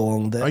cigarettes for so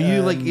long. That, Are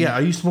you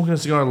are you smoking a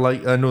cigar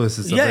like... I know this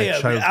is a very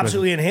child's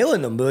absolutely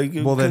inhaling them. But like,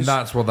 question. Well, then 'cause-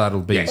 that's what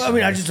that'll be. Yes. I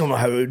mean, I just don't know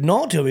how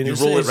not to. I mean, You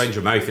roll it around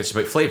your mouth. It's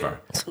about flavour.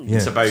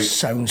 It's about.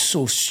 sounds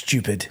so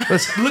stupid.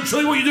 That's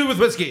literally what you do with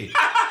whiskey.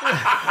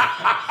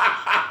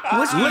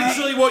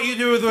 Literally what you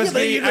do with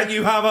whiskey, and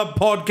you have a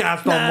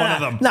podcast on one of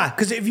them. Nah,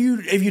 because if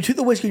you took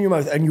the whiskey in your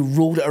mouth and you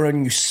rolled it around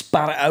and you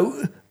spat it out,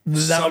 that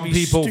Some would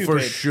be people stupid. for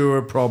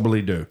sure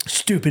probably do.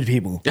 Stupid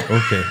people.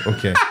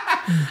 Okay.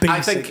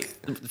 I think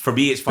for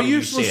me, it's But funny you're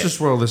you say supposed to it.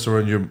 swirl this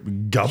around your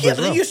gut Yeah, as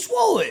but well. you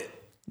swallow it.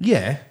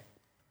 Yeah.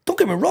 Don't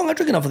get me wrong. I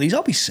drink enough of these.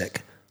 I'll be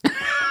sick.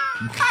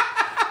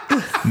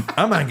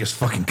 I'm Angus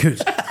fucking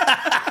Coots.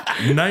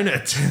 9 out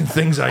of 10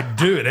 things I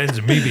do, it ends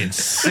in me being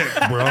sick,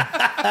 bro.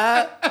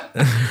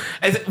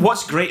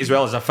 What's great as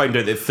well is I found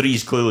out that 3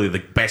 is clearly the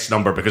best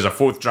number because our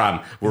 4th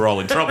dram we're all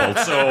in trouble.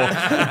 So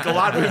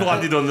glad we've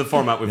landed on the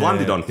format we've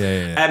landed on.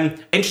 Yeah.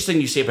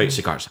 Interesting you say about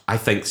cigars. I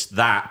think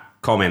that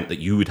comment that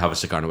you would have a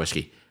cigar and a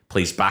whiskey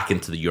plays back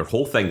into your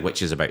whole thing,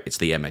 which is about it's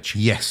the image.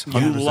 Yes, you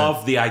 100%.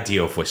 love the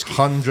idea of whiskey.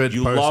 100%.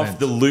 You love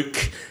the look,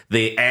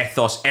 the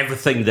ethos,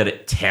 everything that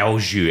it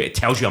tells you. It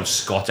tells you I'm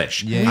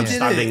Scottish. Yeah. I'm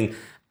standing.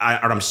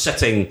 Or I'm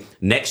sitting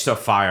next to a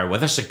fire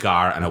with a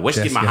cigar and a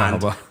whiskey in my Jessica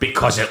hand Alba.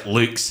 because it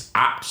looks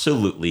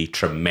absolutely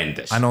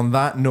tremendous. And on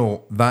that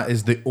note, that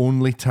is the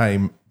only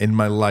time in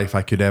my life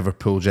I could ever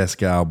pull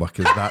Jessica Alba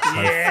because that's how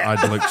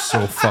I'd look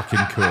so fucking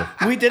cool.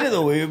 We did it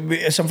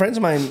though. Some friends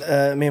of mine,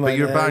 me and my. But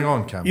you're bang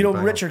on, Cam. You know, You're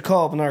bang Richard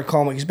Cobb, another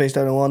comic, he's based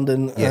down in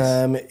London.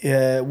 Yes.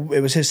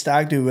 It was his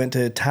stag do. We went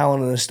to Tallinn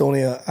in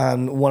Estonia,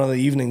 and one of the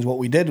evenings, what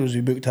we did was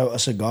we booked out a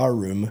cigar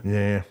room.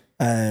 Yeah.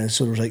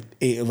 So there was like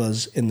 8 of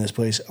us in this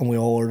place, and we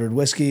all ordered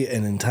whiskey.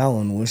 And in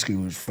Tallinn, whiskey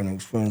was fucking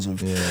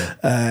expensive.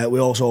 Yeah. We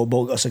also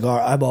bought a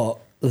cigar. I bought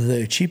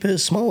the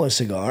cheapest, smallest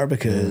cigar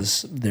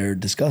because they're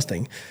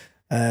disgusting.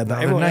 But They're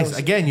everyone nice. else,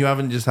 Again, you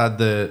haven't just had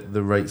the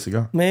right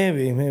cigar.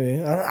 maybe.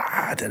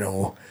 I don't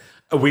know.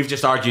 We've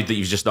just argued that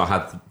you've just not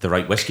had the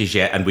right whiskies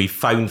yet, and we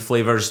found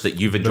flavours that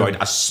you've enjoyed.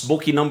 A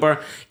smoky number,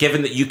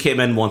 given that you came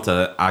in want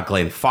a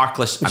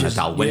Glenfarclas and a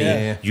Dalwhinnie.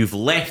 yeah. You've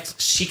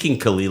left seeking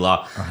Coal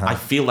Ila. I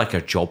feel like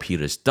our job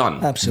here is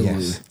done.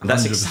 Absolutely. Yes. And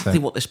that's 100%. exactly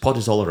what this pod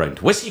is all around.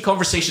 Whiskey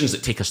conversations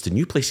that take us to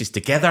new places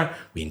together.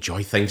 We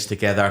enjoy things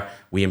together.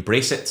 We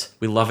embrace it.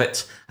 We love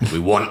it. And we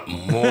want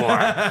more.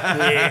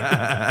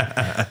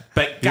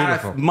 But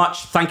Gareth, Beautiful.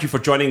 Mutch, thank you for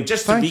joining.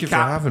 Just to Thank recap, you for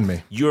having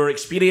me. your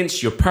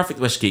experience, your perfect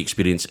whiskey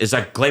experience, is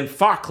a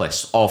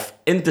Glenfarclas of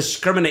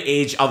indiscriminate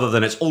age other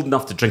than it's old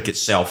enough to drink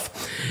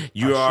itself.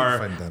 You are,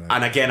 find that out.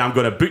 and again, I'm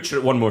going to butcher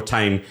it one more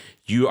time.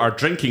 You are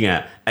drinking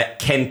it at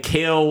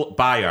Kincail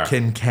Byre.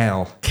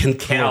 Kincal.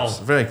 Kincail.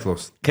 Very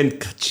close.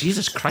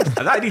 Jesus Christ.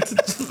 I need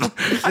to.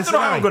 I don't know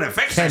how I'm going to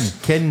fix this.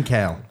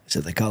 Kincal. Is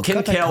it the called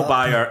Kincail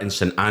Byre in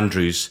St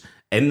Andrews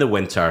in the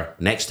winter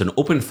next to an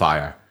open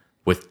fire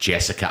with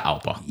Jessica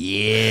Alba.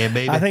 Yeah,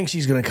 baby. I think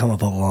she's going to come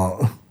up a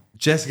lot.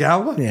 Jessica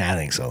Alba? Yeah, I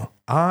think so.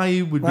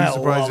 I would be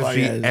surprised if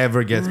she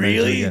ever gets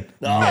mentioned again.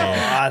 No,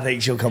 I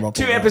think she'll come up.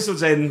 2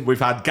 episodes in, we've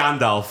had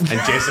Gandalf and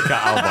Jessica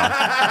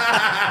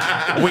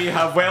Alba. We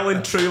have well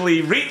and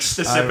truly reached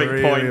the sipping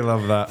point. I really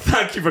love that.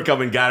 Thank you for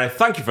coming, Gareth.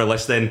 Thank you for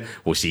listening.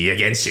 We'll see you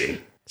again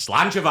soon.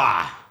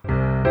 Slanjava.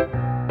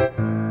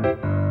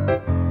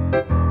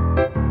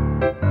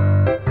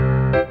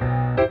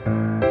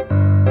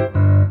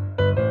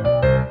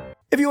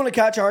 If you want to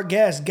catch our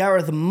guest,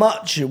 Gareth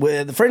Mutch,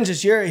 with the Fringe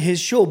this year, his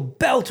show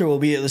Belter will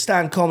be at the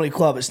Stand Comedy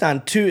Club at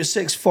Stand 2 at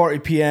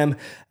 6:40 p.m.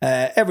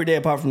 Every day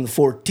apart from the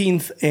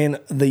 14th in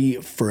the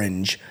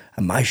Fringe.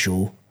 And my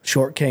show,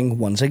 Short King,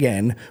 once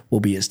again,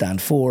 will be at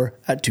Stand 4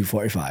 at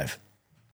 2:45.